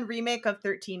 2001 remake of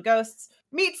 13 Ghosts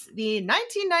meets the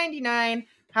 1999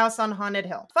 House on Haunted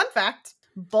Hill. Fun fact,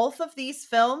 both of these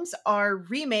films are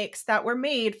remakes that were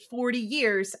made 40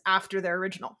 years after their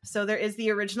original. So there is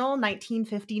the original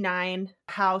 1959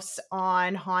 House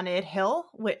on Haunted Hill,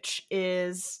 which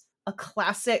is a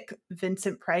classic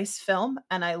Vincent Price film,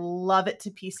 and I love it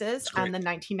to pieces. And the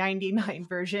 1999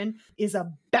 version is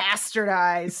a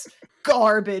bastardized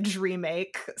garbage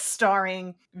remake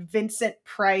starring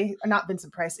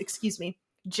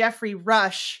Jeffrey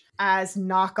Rush as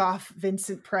knockoff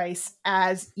Vincent Price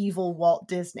as evil Walt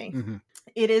Disney. Mm-hmm.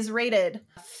 It is rated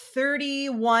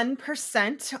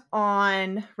 31%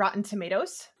 on Rotten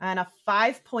Tomatoes and a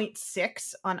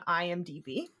 5.6 on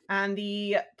IMDb. And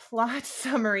the plot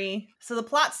summary. So the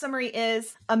plot summary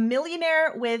is a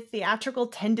millionaire with theatrical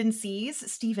tendencies,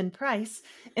 Stephen Price,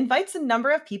 invites a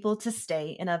number of people to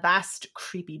stay in a vast,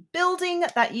 creepy building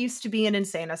that used to be an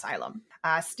insane asylum.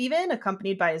 Stephen,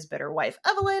 accompanied by his bitter wife,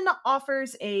 Evelyn,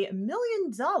 offers $1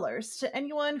 million to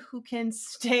anyone who can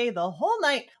stay the whole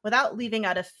night without leaving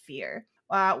out of fear.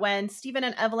 When Stephen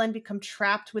and Evelyn become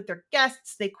trapped with their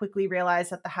guests, they quickly realize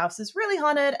that the house is really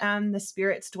haunted and the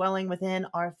spirits dwelling within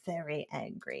are very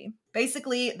angry.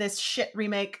 Basically, this shit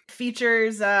remake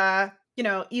features,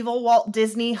 evil Walt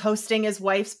Disney hosting his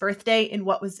wife's birthday in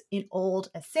what was an old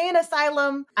insane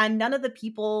asylum, and none of the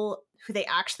people who they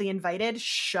actually invited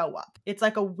show up. It's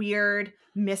like a weird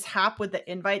mishap with the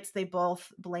invites they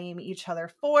both blame each other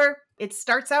for. It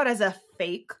starts out as a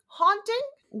fake haunting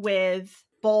with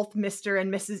both Mr.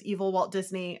 and Mrs. Evil Walt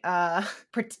Disney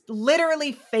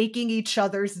literally faking each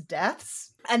other's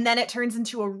deaths. And then it turns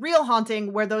into a real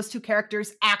haunting where those two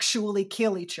characters actually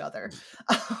kill each other.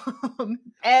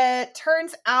 It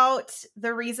turns out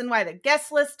the reason why the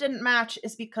guest list didn't match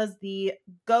is because the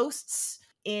ghosts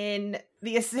in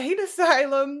the insane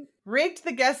asylum rigged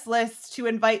the guest list to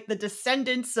invite the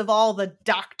descendants of all the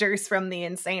doctors from the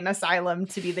insane asylum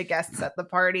to be the guests at the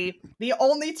party. The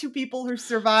only two people who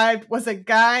survived was a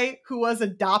guy who was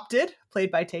adopted,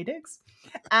 played by Taye Diggs,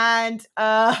 and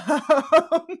a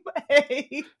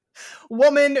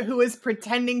woman who is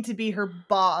pretending to be her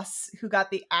boss who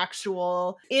got the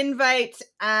actual invite.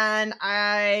 And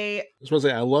I just want to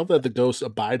say, I love that the ghosts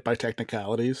abide by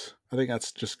technicalities. I think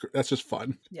that's just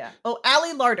fun. Yeah. Oh,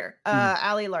 Ali Larder.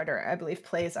 Ali Larder, I believe,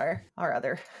 plays our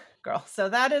other girl. So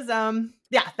that is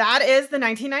that is the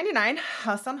 1999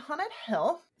 House on Haunted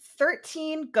Hill.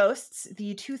 13 Ghosts,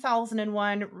 the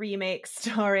 2001 remake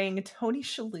starring Tony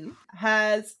Shalhoub,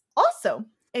 has also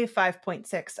a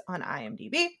 5.6 on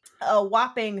IMDb, a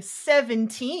whopping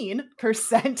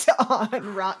 17%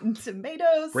 on Rotten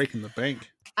Tomatoes. Breaking the bank.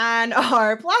 And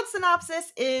our plot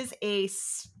synopsis is a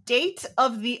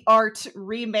state-of-the-art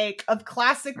remake of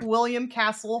classic William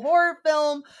Castle horror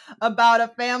film about a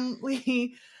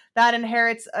family that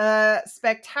inherits a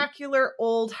spectacular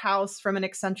old house from an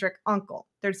eccentric uncle.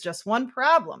 There's just one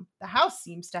problem. The house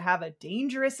seems to have a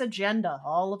dangerous agenda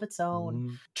all of its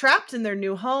own. Trapped in their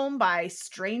new home by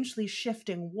strangely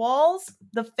shifting walls,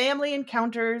 the family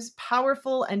encounters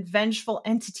powerful and vengeful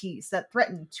entities that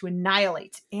threaten to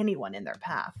annihilate anyone in their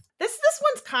path. This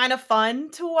one's kind of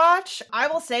fun to watch. I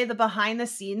will say the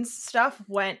behind-the-scenes stuff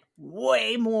went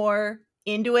way more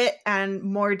into it and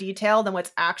more detail than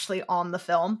what's actually on the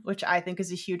film, which I think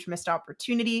is a huge missed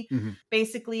opportunity. Mm-hmm.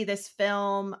 Basically, this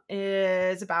film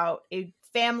is about a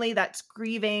family that's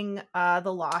grieving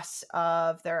the loss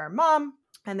of their mom.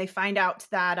 And they find out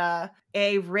that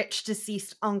a rich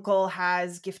deceased uncle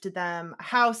has gifted them a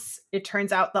house. It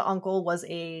turns out the uncle was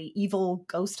a evil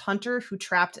ghost hunter who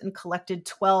trapped and collected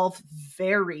 12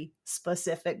 very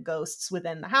specific ghosts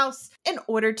within the house in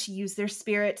order to use their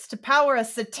spirits to power a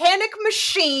satanic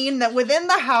machine that within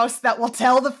the house that will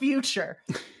tell the future.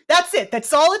 That's it.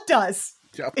 That's all it does.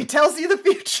 Yep. It tells you the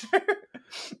future.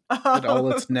 In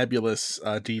all its nebulous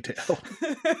detail.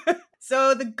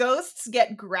 So the ghosts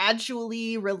get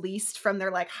gradually released from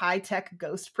their high-tech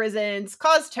ghost prisons,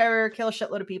 cause terror, kill a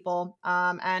shitload of people,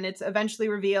 and it's eventually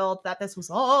revealed that this was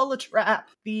all a trap.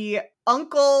 The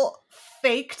uncle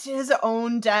faked his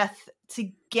own death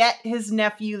to get his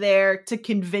nephew there, to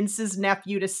convince his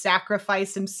nephew to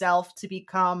sacrifice himself to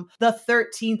become the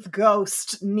 13th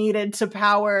ghost needed to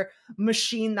power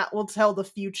machine that will tell the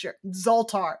future.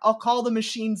 Zoltar. I'll call the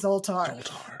machine Zoltar.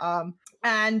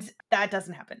 And that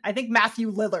doesn't happen. I think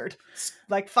Matthew Lillard,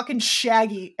 like fucking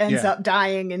Shaggy, ends up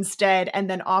dying instead and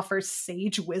then offers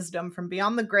sage wisdom from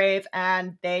beyond the grave,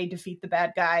 and they defeat the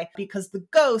bad guy because the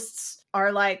ghosts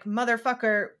are like,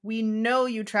 motherfucker, we know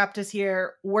you trapped us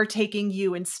here. We're taking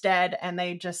you instead. And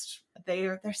they're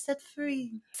set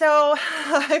free. So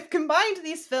I've combined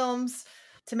these films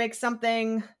to make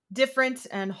something different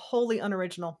and wholly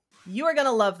unoriginal. You are going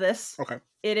to love this. Okay.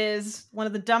 It is one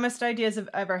of the dumbest ideas I've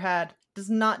ever had. Does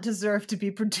not deserve to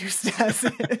be produced as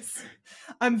is.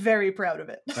 I'm very proud of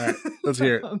it. All right, let's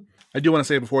hear it. I do want to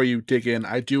say before you dig in,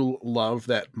 I do love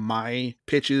that my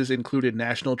pitches included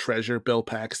National Treasure Bill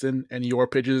Paxton and your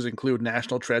pitches include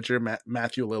National Treasure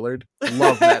Matthew Lillard.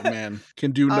 Love that man.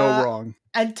 Can do no wrong.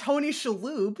 And Tony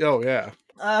Shalhoub. Oh, yeah.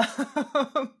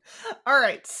 All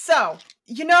right, so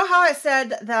you know how I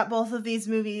said that both of these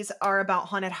movies are about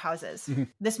haunted houses? Mm-hmm.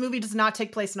 This movie does not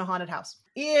take place in a haunted house.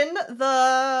 In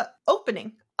the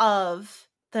opening of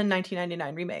the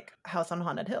 1999 remake, House on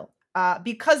Haunted Hill,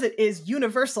 because it is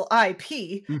Universal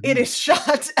IP, it is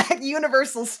shot at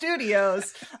Universal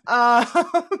Studios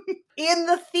in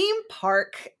the theme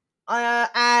park,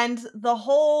 and the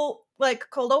whole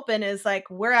cold open is like,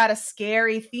 we're at a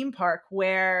scary theme park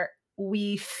where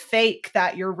we fake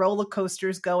that your roller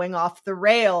coaster's going off the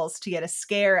rails to get a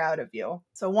scare out of you.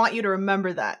 So I want you to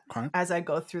remember that as I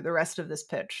go through the rest of this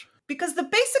pitch. Because the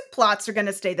basic plots are going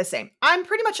to stay the same.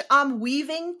 I'm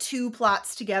weaving two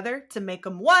plots together to make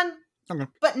them one. Okay.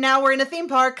 But now we're in a theme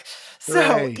park. So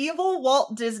Hooray. Evil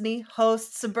Walt Disney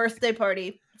hosts a birthday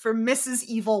party for Mrs.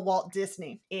 Evil Walt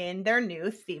Disney in their new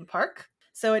theme park.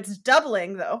 So it's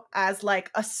doubling, though, as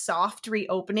like a soft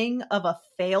reopening of a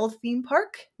failed theme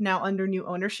park now under new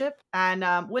ownership. And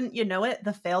wouldn't you know it,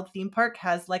 the failed theme park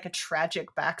has like a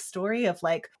tragic backstory of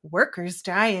like workers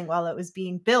dying while it was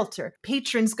being built, or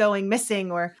patrons going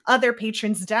missing, or other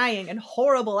patrons dying, and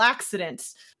horrible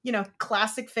accidents. You know,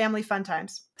 classic family fun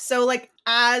times. So like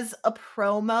as a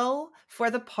promo for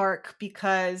the park,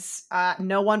 because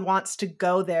no one wants to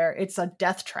go there. It's a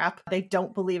death trap. They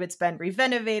don't believe it's been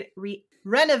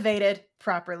renovated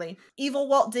properly. Evil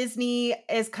Walt Disney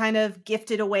is kind of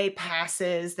gifted away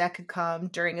passes that could come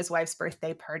during his wife's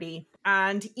birthday party.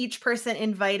 And each person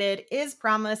invited is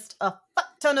promised a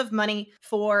fuck ton of money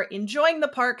for enjoying the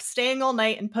park, staying all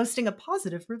night, and posting a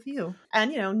positive review.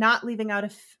 And, you know, not leaving out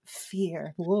of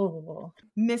fear. Whoa.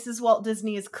 Mrs. Walt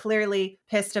Disney is clearly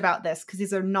pissed about this because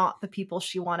these are not the people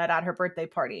she wanted at her birthday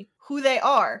party. Who they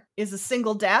are is a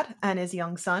single dad and his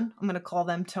young son. I'm going to call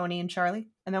them Tony and Charlie.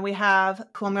 And then we have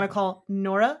who I'm going to call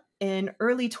Nora, an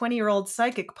early 20-year-old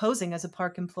psychic posing as a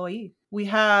park employee. We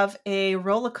have a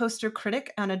roller coaster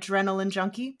critic and adrenaline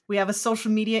junkie. We have a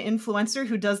social media influencer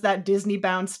who does that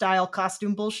Disney-bound style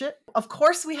costume bullshit. Of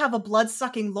course, we have a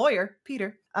blood-sucking lawyer,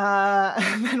 Peter.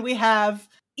 And then we have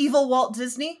Evil Walt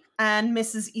Disney and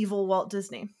Mrs. Evil Walt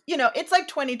Disney. You know, it's like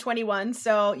 2021,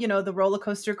 so, you know, the roller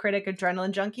coaster critic,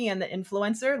 adrenaline junkie, and the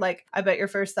influencer, like, I bet your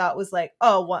first thought was like,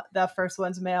 oh, what, the first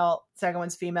one's male, second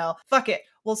one's female. Fuck it.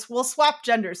 We'll swap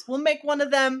genders. We'll make one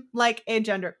of them like a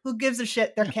gender. Who gives a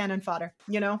shit? They're cannon fodder,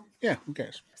 you know? Yeah, who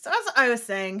cares? So as I was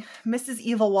saying, Mrs.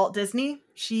 Evil Walt Disney,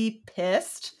 she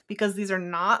pissed because these are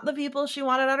not the people she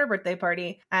wanted at her birthday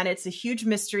party. And it's a huge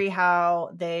mystery how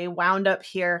they wound up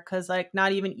here because, like,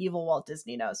 not even Evil Walt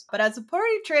Disney knows. But as a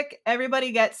party trick,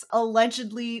 everybody gets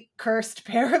allegedly cursed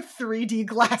pair of 3D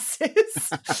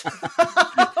glasses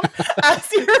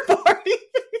as your party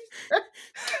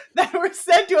that were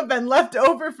said to have been left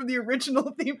over from the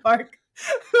original theme park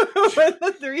when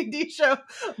the 3D show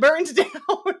burned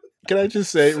down. Can I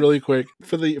just say really quick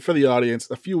for the audience,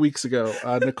 a few weeks ago,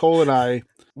 Nicole and I,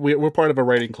 we're part of a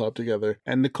writing club together,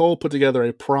 and Nicole put together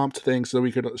a prompt thing so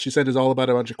she sent us all about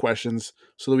a bunch of questions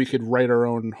so that we could write our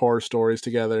own horror stories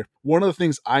together. One of the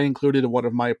things I included in one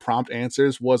of my prompt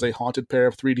answers was a haunted pair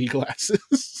of 3D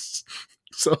glasses.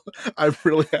 So I'm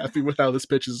really happy with how this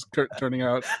pitch is turning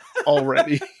out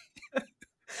already.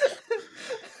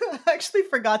 I actually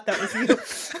forgot that was you.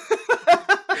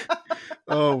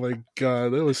 Oh my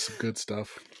god, that was some good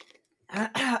stuff. All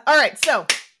right, so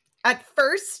at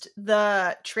first,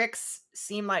 the tricks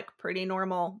seem like pretty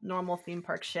normal theme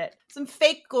park shit. Some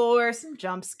fake gore, some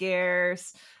jump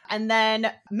scares. And then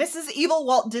Mrs. Evil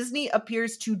Walt Disney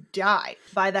appears to die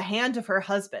by the hand of her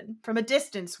husband. From a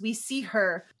distance, we see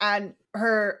her and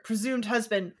her presumed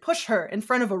husband push her in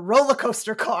front of a roller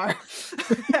coaster car.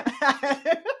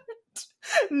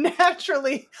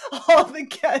 Naturally, all the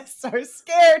guests are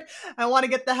scared and want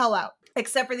to get the hell out.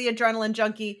 Except for the adrenaline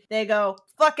junkie. They go,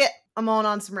 fuck it, I'm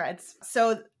on some reds.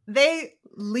 So they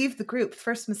leave the group.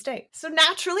 First mistake. So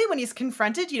naturally, when he's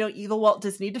confronted, evil Walt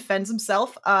Disney defends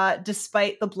himself,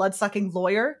 despite the blood-sucking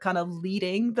lawyer kind of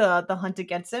leading the hunt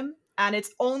against him. And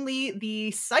it's only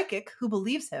the psychic who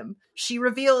believes him. She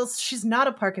reveals she's not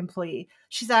a park employee.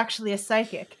 She's actually a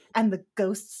psychic, and the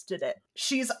ghosts did it.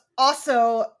 She's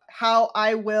also how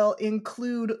I will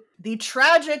include the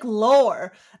tragic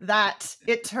lore that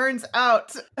it turns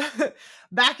out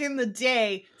back in the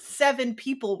day, 7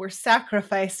 people were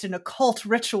sacrificed in a cult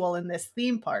ritual in this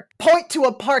theme park. Point to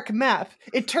a park map.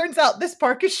 It turns out this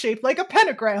park is shaped like a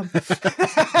pentagram.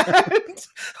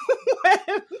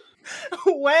 And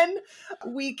when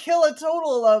we kill a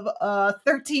total of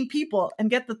 13 people and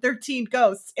get the 13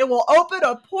 ghosts, it will open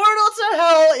a portal to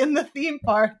hell in the theme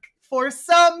park for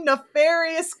some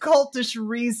nefarious cultish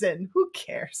reason. Who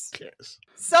cares?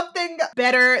 Something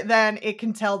better than it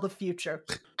can tell the future.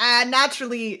 And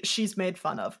naturally, she's made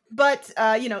fun of. But,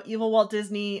 evil Walt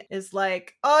Disney is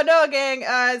like, oh no, gang,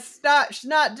 she's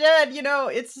not dead,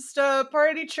 it's just a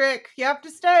party trick. You have to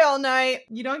stay all night.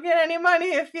 You don't get any money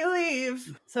if you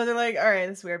leave. So they're like, all right,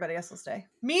 this is weird, but I guess we'll stay.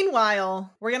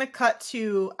 Meanwhile, we're gonna cut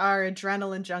to our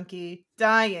adrenaline junkie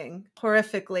dying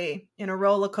horrifically in a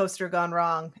roller coaster gone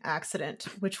wrong accident,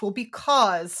 which will be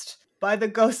caused by the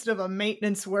ghost of a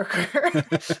maintenance worker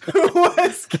who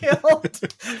was killed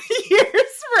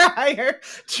years prior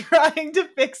trying to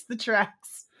fix the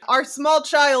tracks. Our small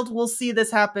child will see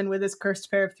this happen with his cursed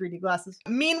pair of 3D glasses.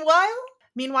 Meanwhile,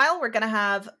 we're going to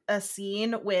have a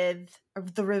scene with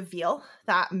the reveal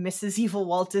that Mrs. Evil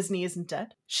Walt Disney isn't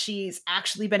dead. She's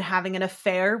actually been having an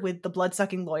affair with the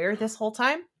blood-sucking lawyer this whole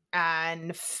time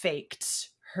and faked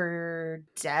her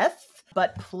death,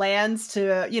 but plans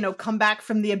to, come back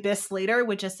from the abyss later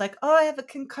with just like, oh, I have a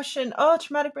concussion. Oh,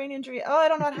 traumatic brain injury. Oh, I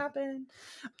don't know what happened.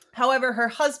 However, her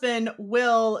husband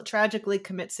will tragically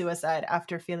commit suicide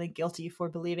after feeling guilty for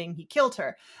believing he killed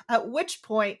her. At which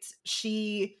point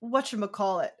she,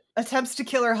 attempts to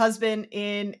kill her husband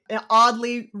in an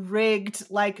oddly rigged,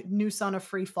 noose on a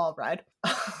free fall ride.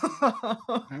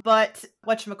 But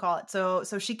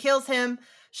so she kills him.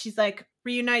 She's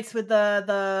reunites with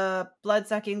the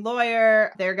blood-sucking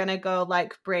lawyer. They're gonna go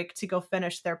break to go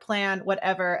finish their plan,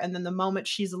 whatever. And then the moment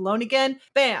she's alone again,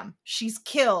 bam, she's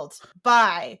killed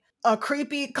by a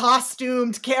creepy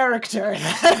costumed character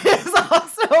that is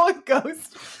also a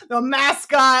ghost. The old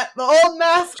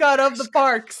mascot of the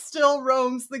park still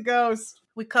roams the ghost.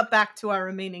 We cut back to our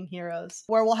remaining heroes,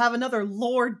 where we'll have another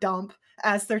lore dump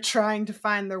as they're trying to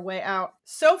find their way out.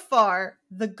 So far,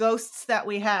 the ghosts that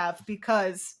we have,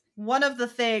 because one of the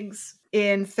things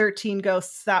in 13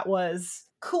 Ghosts that was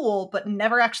cool but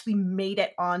never actually made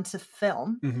it onto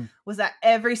film was that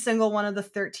every single one of the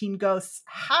 13 ghosts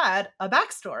had a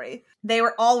backstory. They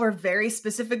were very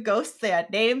specific ghosts. They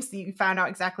had names. You found out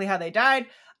exactly how they died.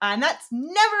 And that's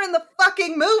never in the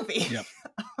fucking movie. Yep.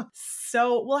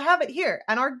 So we'll have it here.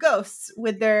 And our ghosts,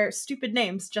 with their stupid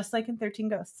names, just like in 13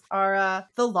 Ghosts, are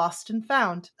the lost and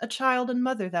found. A child and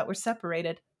mother that were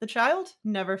separated. The child,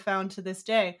 never found to this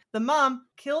day. The mom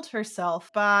killed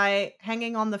herself by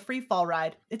hanging on the freefall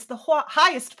ride. It's the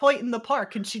highest point in the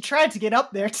park, and she tried to get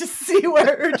up there to see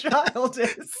where her child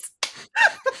is.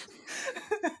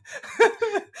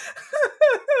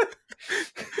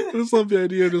 I just love the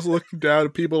idea of just looking down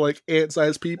at people like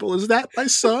ant-sized people. Is that my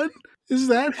son? Is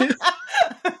that him?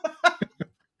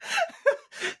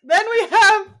 Then we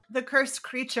have the Cursed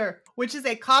Creature, which is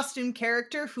a costume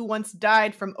character who once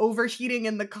died from overheating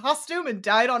in the costume and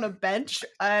died on a bench,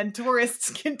 and tourists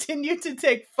continue to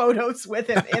take photos with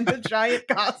him in the giant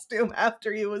costume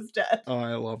after he was dead. Oh,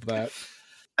 I love that.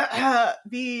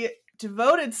 The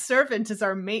devoted servant is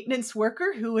our maintenance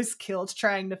worker who was killed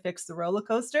trying to fix the roller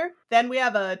coaster. Then we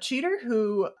have a cheater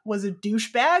who was a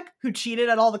douchebag who cheated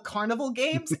at all the carnival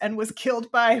games and was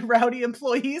killed by rowdy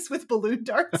employees with balloon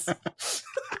darts.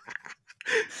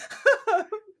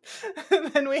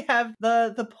 Then we have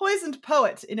the poisoned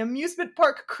poet, an amusement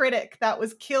park critic that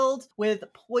was killed with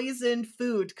poisoned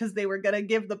food because they were going to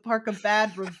give the park a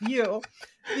bad review.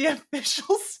 The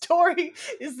official story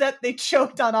is that they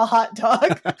choked on a hot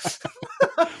dog.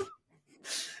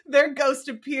 Their ghost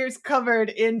appears covered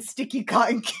in sticky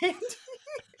cotton candy.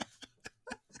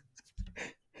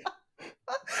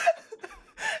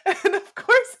 And of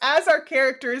course, as our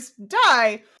characters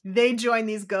die, they join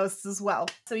these ghosts as well.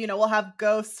 So, we'll have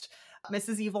Ghost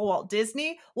Mrs. Evil Walt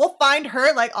Disney. We'll find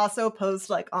her also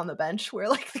posed on the bench where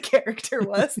the character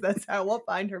was. That's how we'll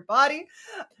find her body.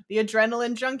 The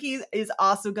adrenaline junkie is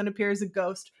also going to appear as a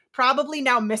ghost. probably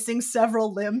now missing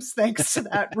several limbs thanks to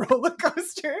that roller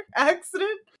coaster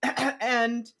accident.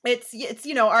 And it's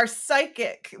our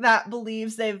psychic that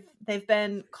believes they've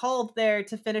been called there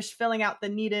to finish filling out the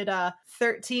needed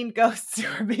 13 ghosts who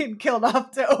are being killed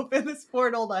off to open this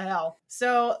portal to hell.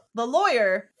 So the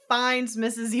lawyer finds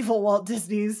Mrs. Evil Walt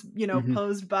Disney's,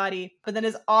 posed body, but then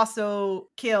is also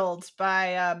killed by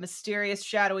a mysterious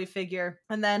shadowy figure.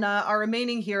 And then our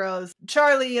remaining heroes,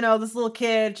 Charlie, this little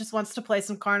kid just wants to play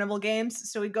some carnival games.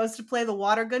 So he goes to play the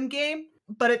water gun game.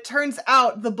 But it turns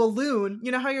out the balloon,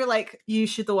 you know how you're like, you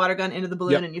shoot the water gun into the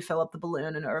balloon and you fill up the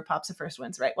balloon and whoever pops it first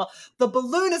wins, right? Well, the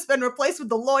balloon has been replaced with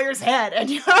the lawyer's head and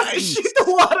you have to shoot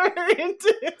the water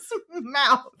into his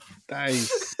mouth.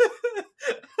 Nice.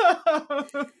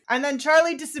 And then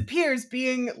Charlie disappears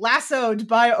being lassoed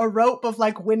by a rope of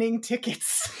like winning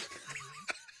tickets.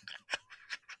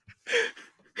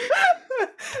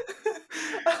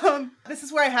 This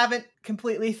is where I haven't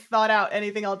completely thought out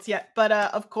anything else yet. But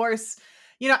of course,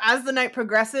 as the night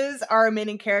progresses, our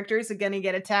remaining characters are going to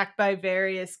get attacked by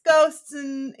various ghosts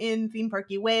in theme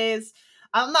parky ways.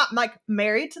 I'm not like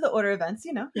married to the order of events,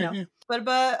 But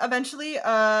eventually,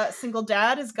 single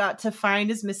dad has got to find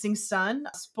his missing son.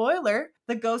 Spoiler,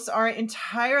 the ghosts aren't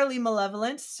entirely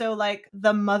malevolent. So like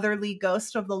the motherly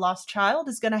ghost of the lost child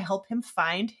is going to help him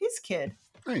find his kid.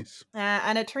 Nice.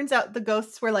 And it turns out the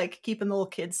ghosts were like keeping the little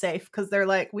kid safe because they're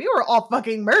like, we were all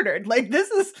fucking murdered. Like,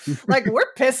 this is like,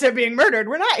 we're pissed at being murdered.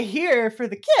 We're not here for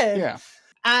the kid. Yeah.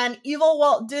 And evil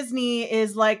Walt Disney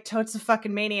is like totes a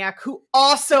fucking maniac who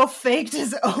also faked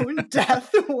his own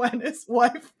death when his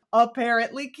wife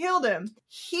apparently killed him.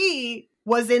 He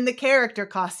was in the character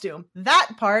costume.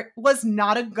 That part was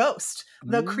not a ghost.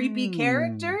 The creepy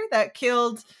character that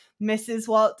killed Mrs.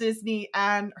 Walt Disney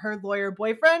and her lawyer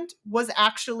boyfriend was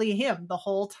actually him the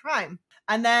whole time.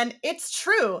 And then it's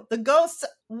true, the ghosts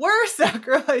were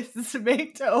sacrifices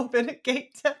made to open a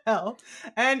gate to hell.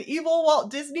 And evil Walt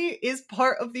Disney is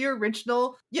part of the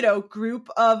original, group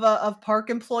of park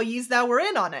employees that were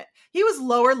in on it. He was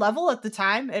lower level at the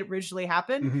time it originally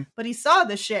happened, but he saw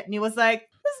this shit and he was like,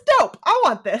 this is dope. I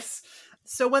want this.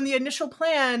 So when the initial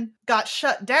plan got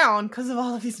shut down because of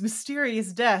all of these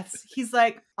mysterious deaths, he's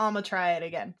like, I'm gonna try it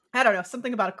again. I don't know,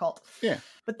 something about a cult. Yeah.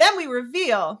 But then we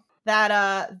reveal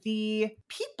that the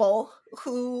people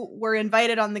who were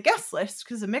invited on the guest list,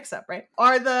 because of mix-up, right,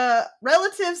 are the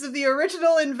relatives of the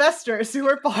original investors who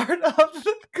were part of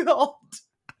the cult.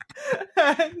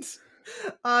 And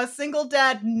single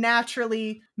dad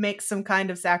naturally makes some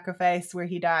kind of sacrifice where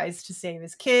he dies to save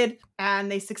his kid,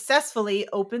 and they successfully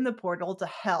open the portal to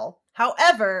hell.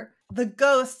 However, the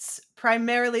ghosts,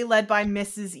 primarily led by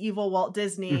Mrs. Evil Walt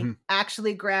Disney,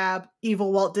 actually grab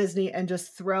Evil Walt Disney and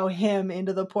just throw him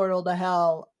into the portal to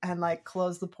hell and like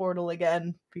close the portal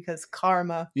again because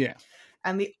karma. Yeah.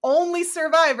 And the only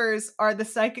survivors are the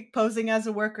psychic posing as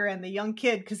a worker and the young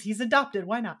kid because he's adopted.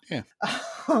 Why not? Yeah.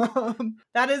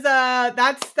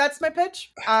 That's my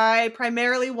pitch. I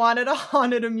primarily wanted a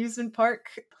haunted amusement park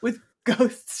with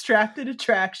ghosts trapped in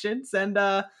attractions, and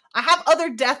I have other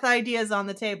death ideas on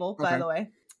the table. By the way,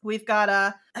 we've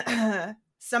got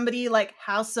somebody like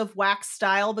House of Wax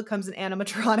style becomes an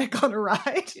animatronic on a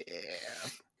ride. Yeah.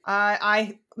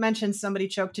 I mentioned somebody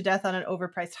choked to death on an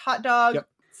overpriced hot dog. Yep.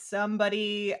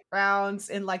 Somebody rounds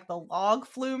in like the log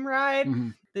flume ride.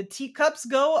 The teacups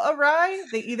go awry.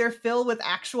 They either fill with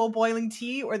actual boiling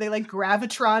tea or they like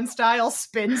Gravitron style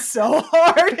spin so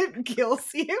hard it kills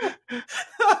you.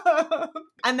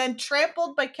 And then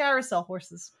trampled by carousel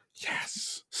horses.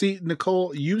 Yes. See,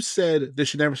 Nicole, you said this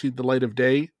should never see the light of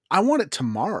day. I want it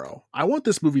tomorrow. I want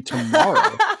this movie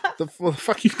tomorrow. The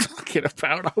fuck are you talking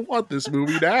about? I want this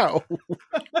movie now.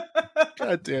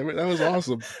 God damn it. That was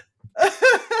awesome.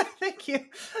 Thank you.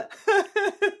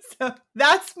 So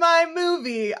that's my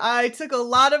movie. I took a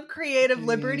lot of creative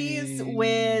liberties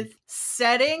with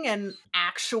setting and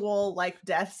actual like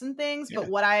deaths and things, but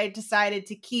what I decided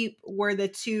to keep were the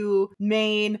two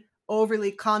main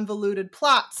overly convoluted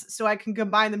plots so I can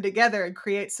combine them together and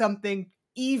create something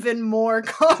even more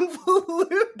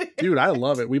convoluted. Dude, I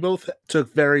love it. We both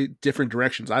took very different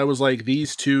directions. I was like,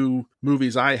 these two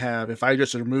movies I have, if I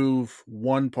just remove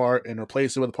one part and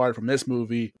replace it with a part from this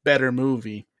movie, better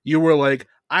movie. You were like,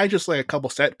 I just like a couple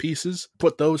set pieces,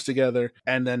 put those together,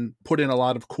 and then put in a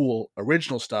lot of cool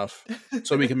original stuff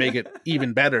so we can make it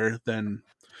even better than...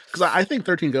 Because I think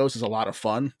 13 Ghosts is a lot of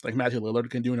fun. Like, Matthew Lillard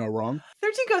can do no wrong.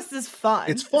 13 Ghosts is fun.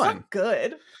 It's fun. It's not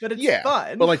good, but it's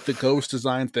fun. But like the ghost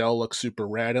designs, they all look super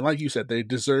rad. And like you said, they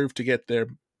deserve to get their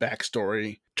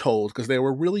backstory told because they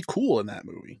were really cool in that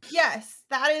movie. Yes,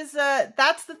 that is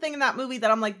that's the thing in that movie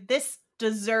that I'm like, this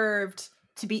deserved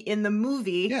to be in the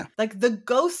movie. Yeah. Like the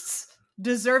ghosts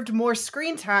deserved more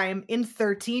screen time in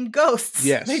 13 Ghosts.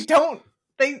 Yes.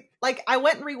 I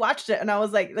went and rewatched it and I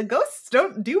was like, the ghosts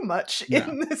don't do much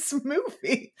in this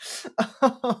movie.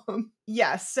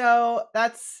 So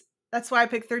that's why I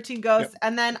picked 13 Ghosts. Yep.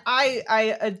 And then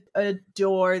I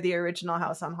adore the original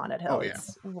House on Haunted Hill.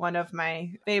 It's one of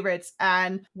my favorites.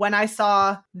 And when I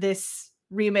saw this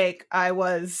remake, I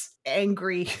was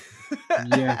angry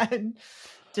and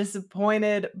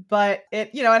disappointed, but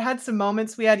it had some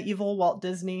moments. We had evil Walt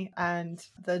Disney and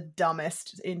the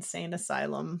dumbest insane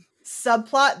asylum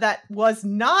subplot that was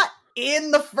not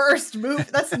in the first movie.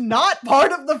 That's not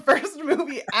part of the first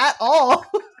movie at all.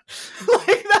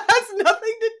 That has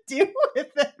nothing to do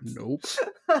with it. Nope.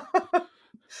 I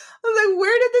was like,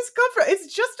 where did this come from?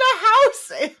 It's just a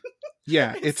house.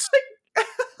 It's like...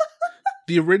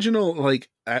 The original,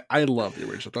 I love the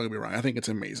original, don't get me wrong. I think it's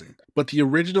amazing. But the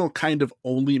original kind of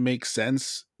only makes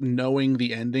sense knowing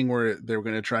the ending where they're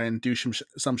going to try and do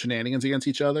some shenanigans against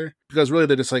each other. Because really,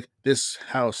 they're just like, this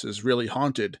house is really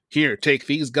haunted. Here, take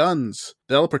these guns.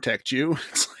 They'll protect you.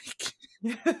 It's like...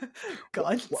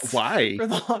 Guns? Why? For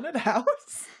the haunted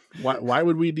house? Why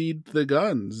would we need the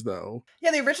guns, though?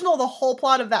 Yeah, the whole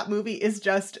plot of that movie is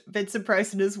just Vincent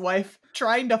Price and his wife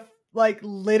trying to,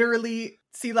 literally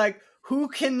see, who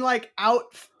can out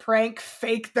prank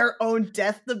fake their own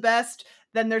death the best.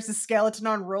 Then there's a skeleton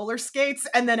on roller skates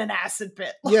and then an acid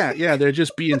pit. Yeah, they're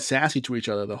just being sassy to each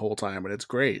other the whole time, and it's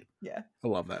great. Yeah, I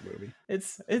love that movie.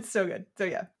 It's so good. So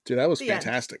yeah, dude, that was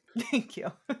fantastic. Thank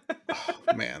you.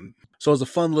 Oh, man. So as a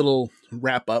fun little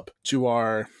wrap up to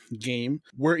our game,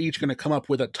 we're each going to come up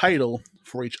with a title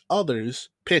for each other's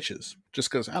pitches, just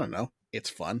because, I don't know, it's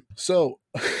fun. So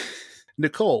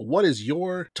Nicole, what is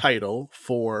your title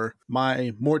for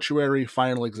my mortuary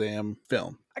final exam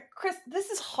film? Chris, this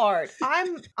is hard.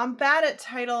 I'm bad at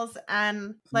titles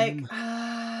and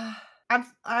I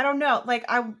don't know.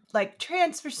 I'm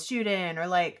transfer student or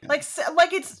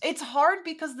it's hard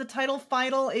because the title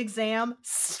final exam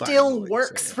still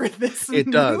works for this movie.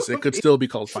 It does. It could still be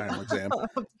called final exam.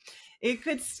 It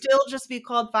could still just be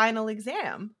called final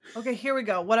exam. Okay, here we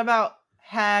go. What about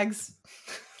Hags?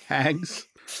 Hags?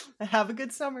 Have a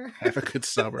good summer. Have a good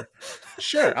summer.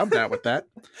 Sure, I'm down with that.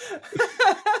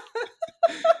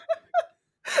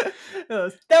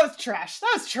 That was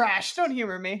trash. Don't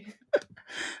humor me.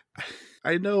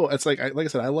 I know. It's like I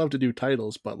said, I love to do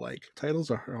titles, but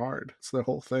titles are hard. It's the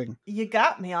whole thing. You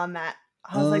got me on that.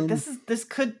 I was this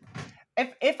could,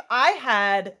 if I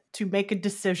had to make a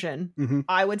decision,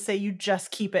 I would say you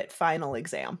just keep it final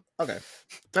exam. Okay.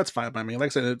 That's fine by me. Like I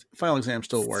said, final exam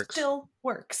still works. Still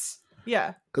works.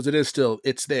 Yeah. Because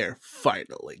it's their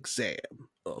final exam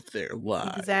of their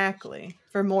lives. Exactly.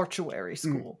 For mortuary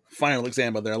school. Final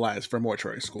exam of their lives for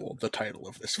mortuary school, the title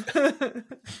of this film.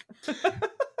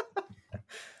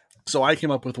 So I came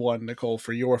up with one, Nicole,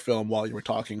 for your film while you were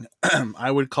talking.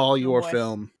 I would call your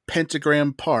film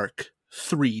Pentagram Park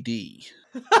 3D.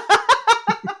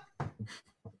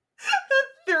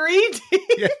 3D?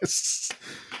 Yes.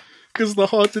 Because the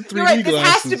haunted 3D right, glasses.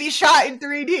 This has to be shot in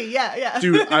 3D. Yeah.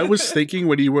 Dude, I was thinking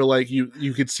when you were like,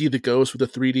 you could see the ghost with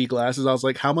the 3D glasses, I was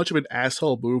like, how much of an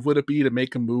asshole move would it be to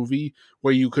make a movie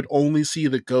where you could only see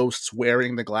the ghosts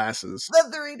wearing the glasses?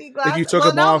 The 3D glasses? If you took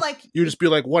them off, you'd just be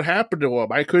like, what happened to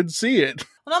them? I couldn't see it.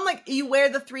 Well, I'm like, you wear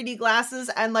the 3D glasses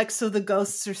and so the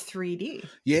ghosts are 3D.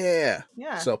 Yeah.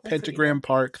 Yeah. So Pentagram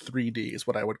Park 3D is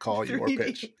what I would call 3D. Your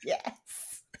pitch.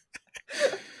 Yes.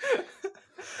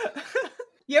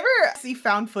 You ever see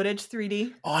Found Footage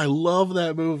 3D? Oh, I love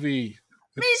that movie.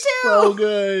 Me too. So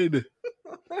good.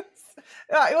 It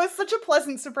was such a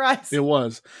pleasant surprise. It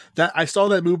was. I saw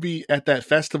that movie at that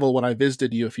festival when I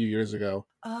visited you a few years ago.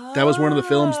 That was one of the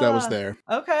films that was there.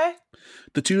 Okay.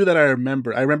 The two that I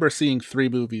remember seeing 3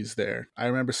 movies there. I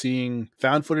remember seeing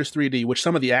Found Footage 3D, which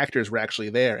some of the actors were actually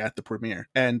there at the premiere.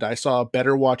 And I saw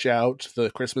Better Watch Out,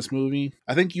 the Christmas movie.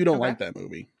 I think you don't like that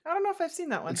movie. I don't know if I've seen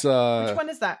that one. It's Which one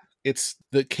is that? It's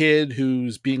the kid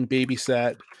who's being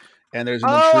babysat, and there's an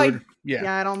intruder.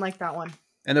 Yeah, I don't like that one.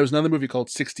 And there was another movie called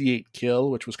 68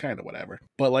 Kill, which was kind of whatever.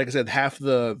 But like I said, half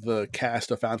the cast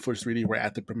of Found Footage 3D were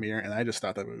at the premiere, and I just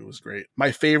thought that movie was great.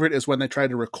 My favorite is when they tried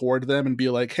to record them and be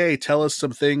like, hey, tell us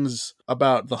some things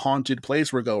about the haunted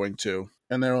place we're going to.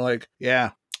 And they were like,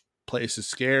 yeah, place is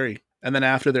scary. And then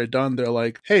after they're done, they're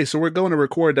like, hey, so we're going to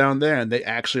record down there. And they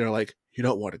actually are like, you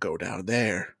don't want to go down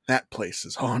there. That place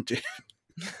is haunted.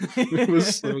 It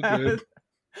was so good.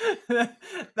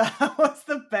 That was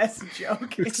the best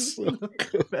joke. It's so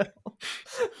good.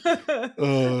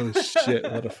 Oh shit,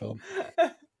 what a film.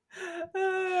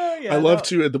 Yeah, I love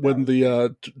to when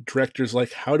the director's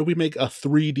like, how do we make a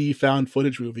 3D found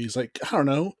footage movie? He's like, I don't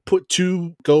know, put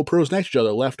two GoPros next to each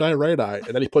other, left eye, right eye.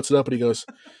 And then he puts it up and he goes,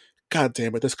 God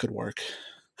damn it, this could work.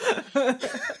 I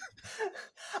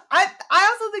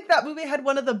also think that movie had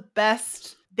one of the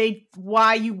best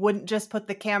why you wouldn't just put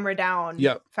the camera down.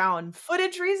 Yep. Found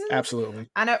footage reasons. Absolutely.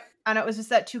 And it was just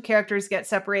that two characters get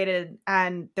separated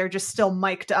and they're just still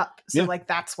mic'd up. So like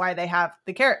that's why they have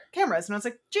the cameras. And I was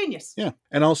like, genius. Yeah.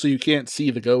 And also you can't see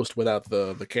the ghost without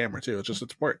the camera too.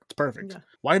 It's perfect. Yeah.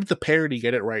 Why did the parody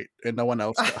get it right and no one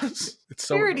else does? It's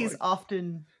so parodies annoying.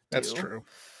 often That's true.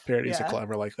 Parodies are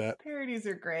clever like that. Parodies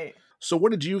are great. So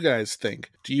what did you guys think?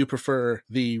 Do you prefer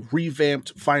the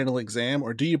revamped Final Exam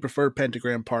or do you prefer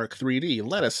Pentagram Park 3D?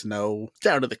 Let us know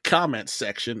down in the comments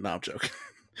section. No, I'm joking.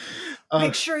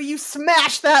 Make sure you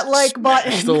smash that like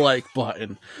button. Smash the like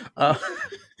button.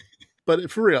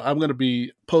 But for real, I'm going to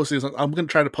be posting. I'm going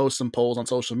to try to post some polls on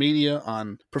social media,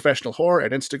 on Professional Horror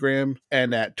at Instagram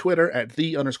and at Twitter at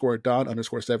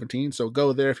 _Don_17. So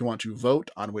go there if you want to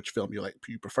vote on which film you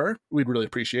prefer. We'd really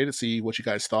appreciate it. See what you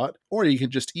guys thought. Or you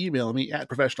can just email me at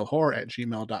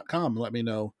professionalhorror@gmail.com and let me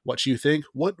know what you think.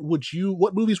 What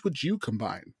movies would you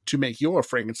combine to make your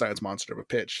Frankenstein's monster of a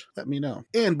pitch? Let me know.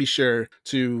 And be sure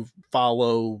to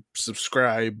follow,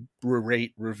 subscribe,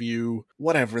 rate, review,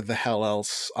 whatever the hell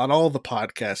else on all the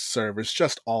podcast servers,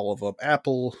 just all of them.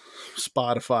 Apple,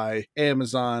 Spotify,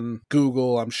 Amazon,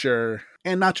 Google, I'm sure.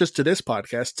 And not just to this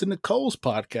podcast, to Nicole's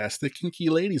podcast, the Kinky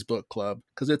Ladies Book Club,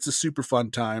 because it's a super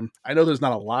fun time. I know there's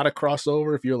not a lot of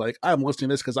crossover. If you're like, I'm listening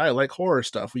to this because I like horror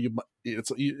stuff,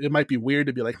 it might be weird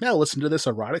to be like, now listen to this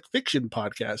erotic fiction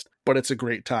podcast, but it's a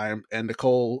great time. And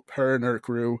Nicole, her and her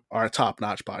crew are a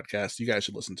top-notch podcast. You guys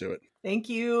should listen to it. Thank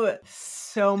you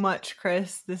so much,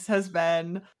 Chris. This has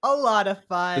been a lot of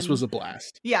fun. This was a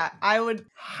blast. Yeah, I would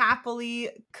happily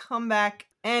come back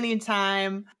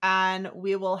anytime, and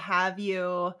we will have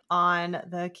you on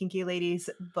the Kinky Ladies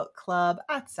Book Club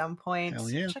at some point. Hell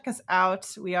yeah. Check us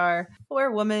out. We are 4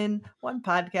 women, 1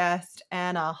 podcast,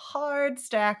 and a hard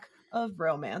stack of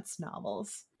romance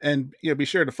novels. And be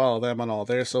sure to follow them on all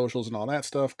their socials and all that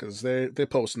stuff, because they're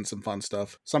posting some fun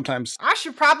stuff. Sometimes I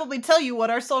should probably tell you what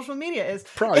our social media is.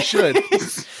 Probably should.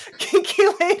 Kinky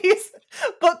Ladies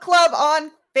Book Club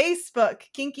on Facebook,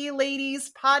 Kinky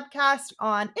Ladies Podcast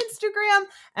on Instagram,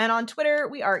 and on Twitter,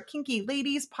 we are Kinky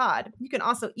Ladies Pod. You can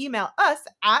also email us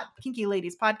at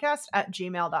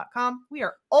kinkylladiespodcast@gmail.com. We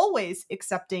are always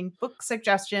accepting book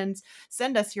suggestions.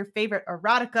 Send us your favorite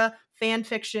erotica, fan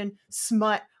fiction,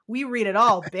 smut. We read it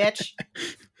all, bitch.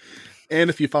 And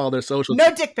if you follow their socials...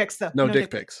 No dick pics, though. No dick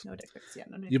pics. No dick pics, yeah.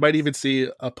 You might even see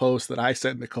a post that I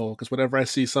sent Nicole, because whenever I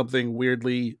see something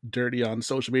weirdly dirty on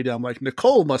social media, I'm like,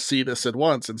 Nicole must see this at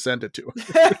once and send it to her.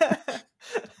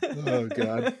 Oh,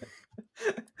 God.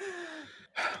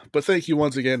 But thank you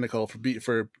once again, Nicole,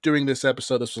 for doing this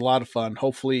episode. This was a lot of fun.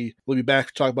 Hopefully, we'll be back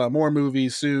to talk about more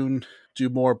movies soon, do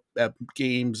more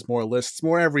games, more lists,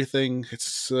 more everything.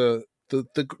 It's...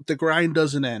 The grind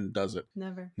doesn't end, does it?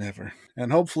 Never.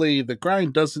 And hopefully the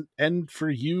grind doesn't end for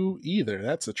you either.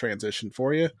 That's a transition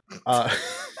for you.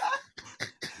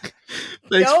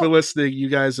 Thanks for listening. You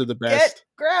guys are the best. Get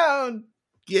ground.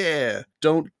 Yeah.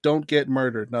 Don't get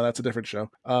murdered. No, that's a different show.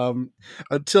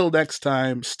 Until next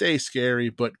time, stay scary,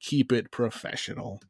 but keep it professional.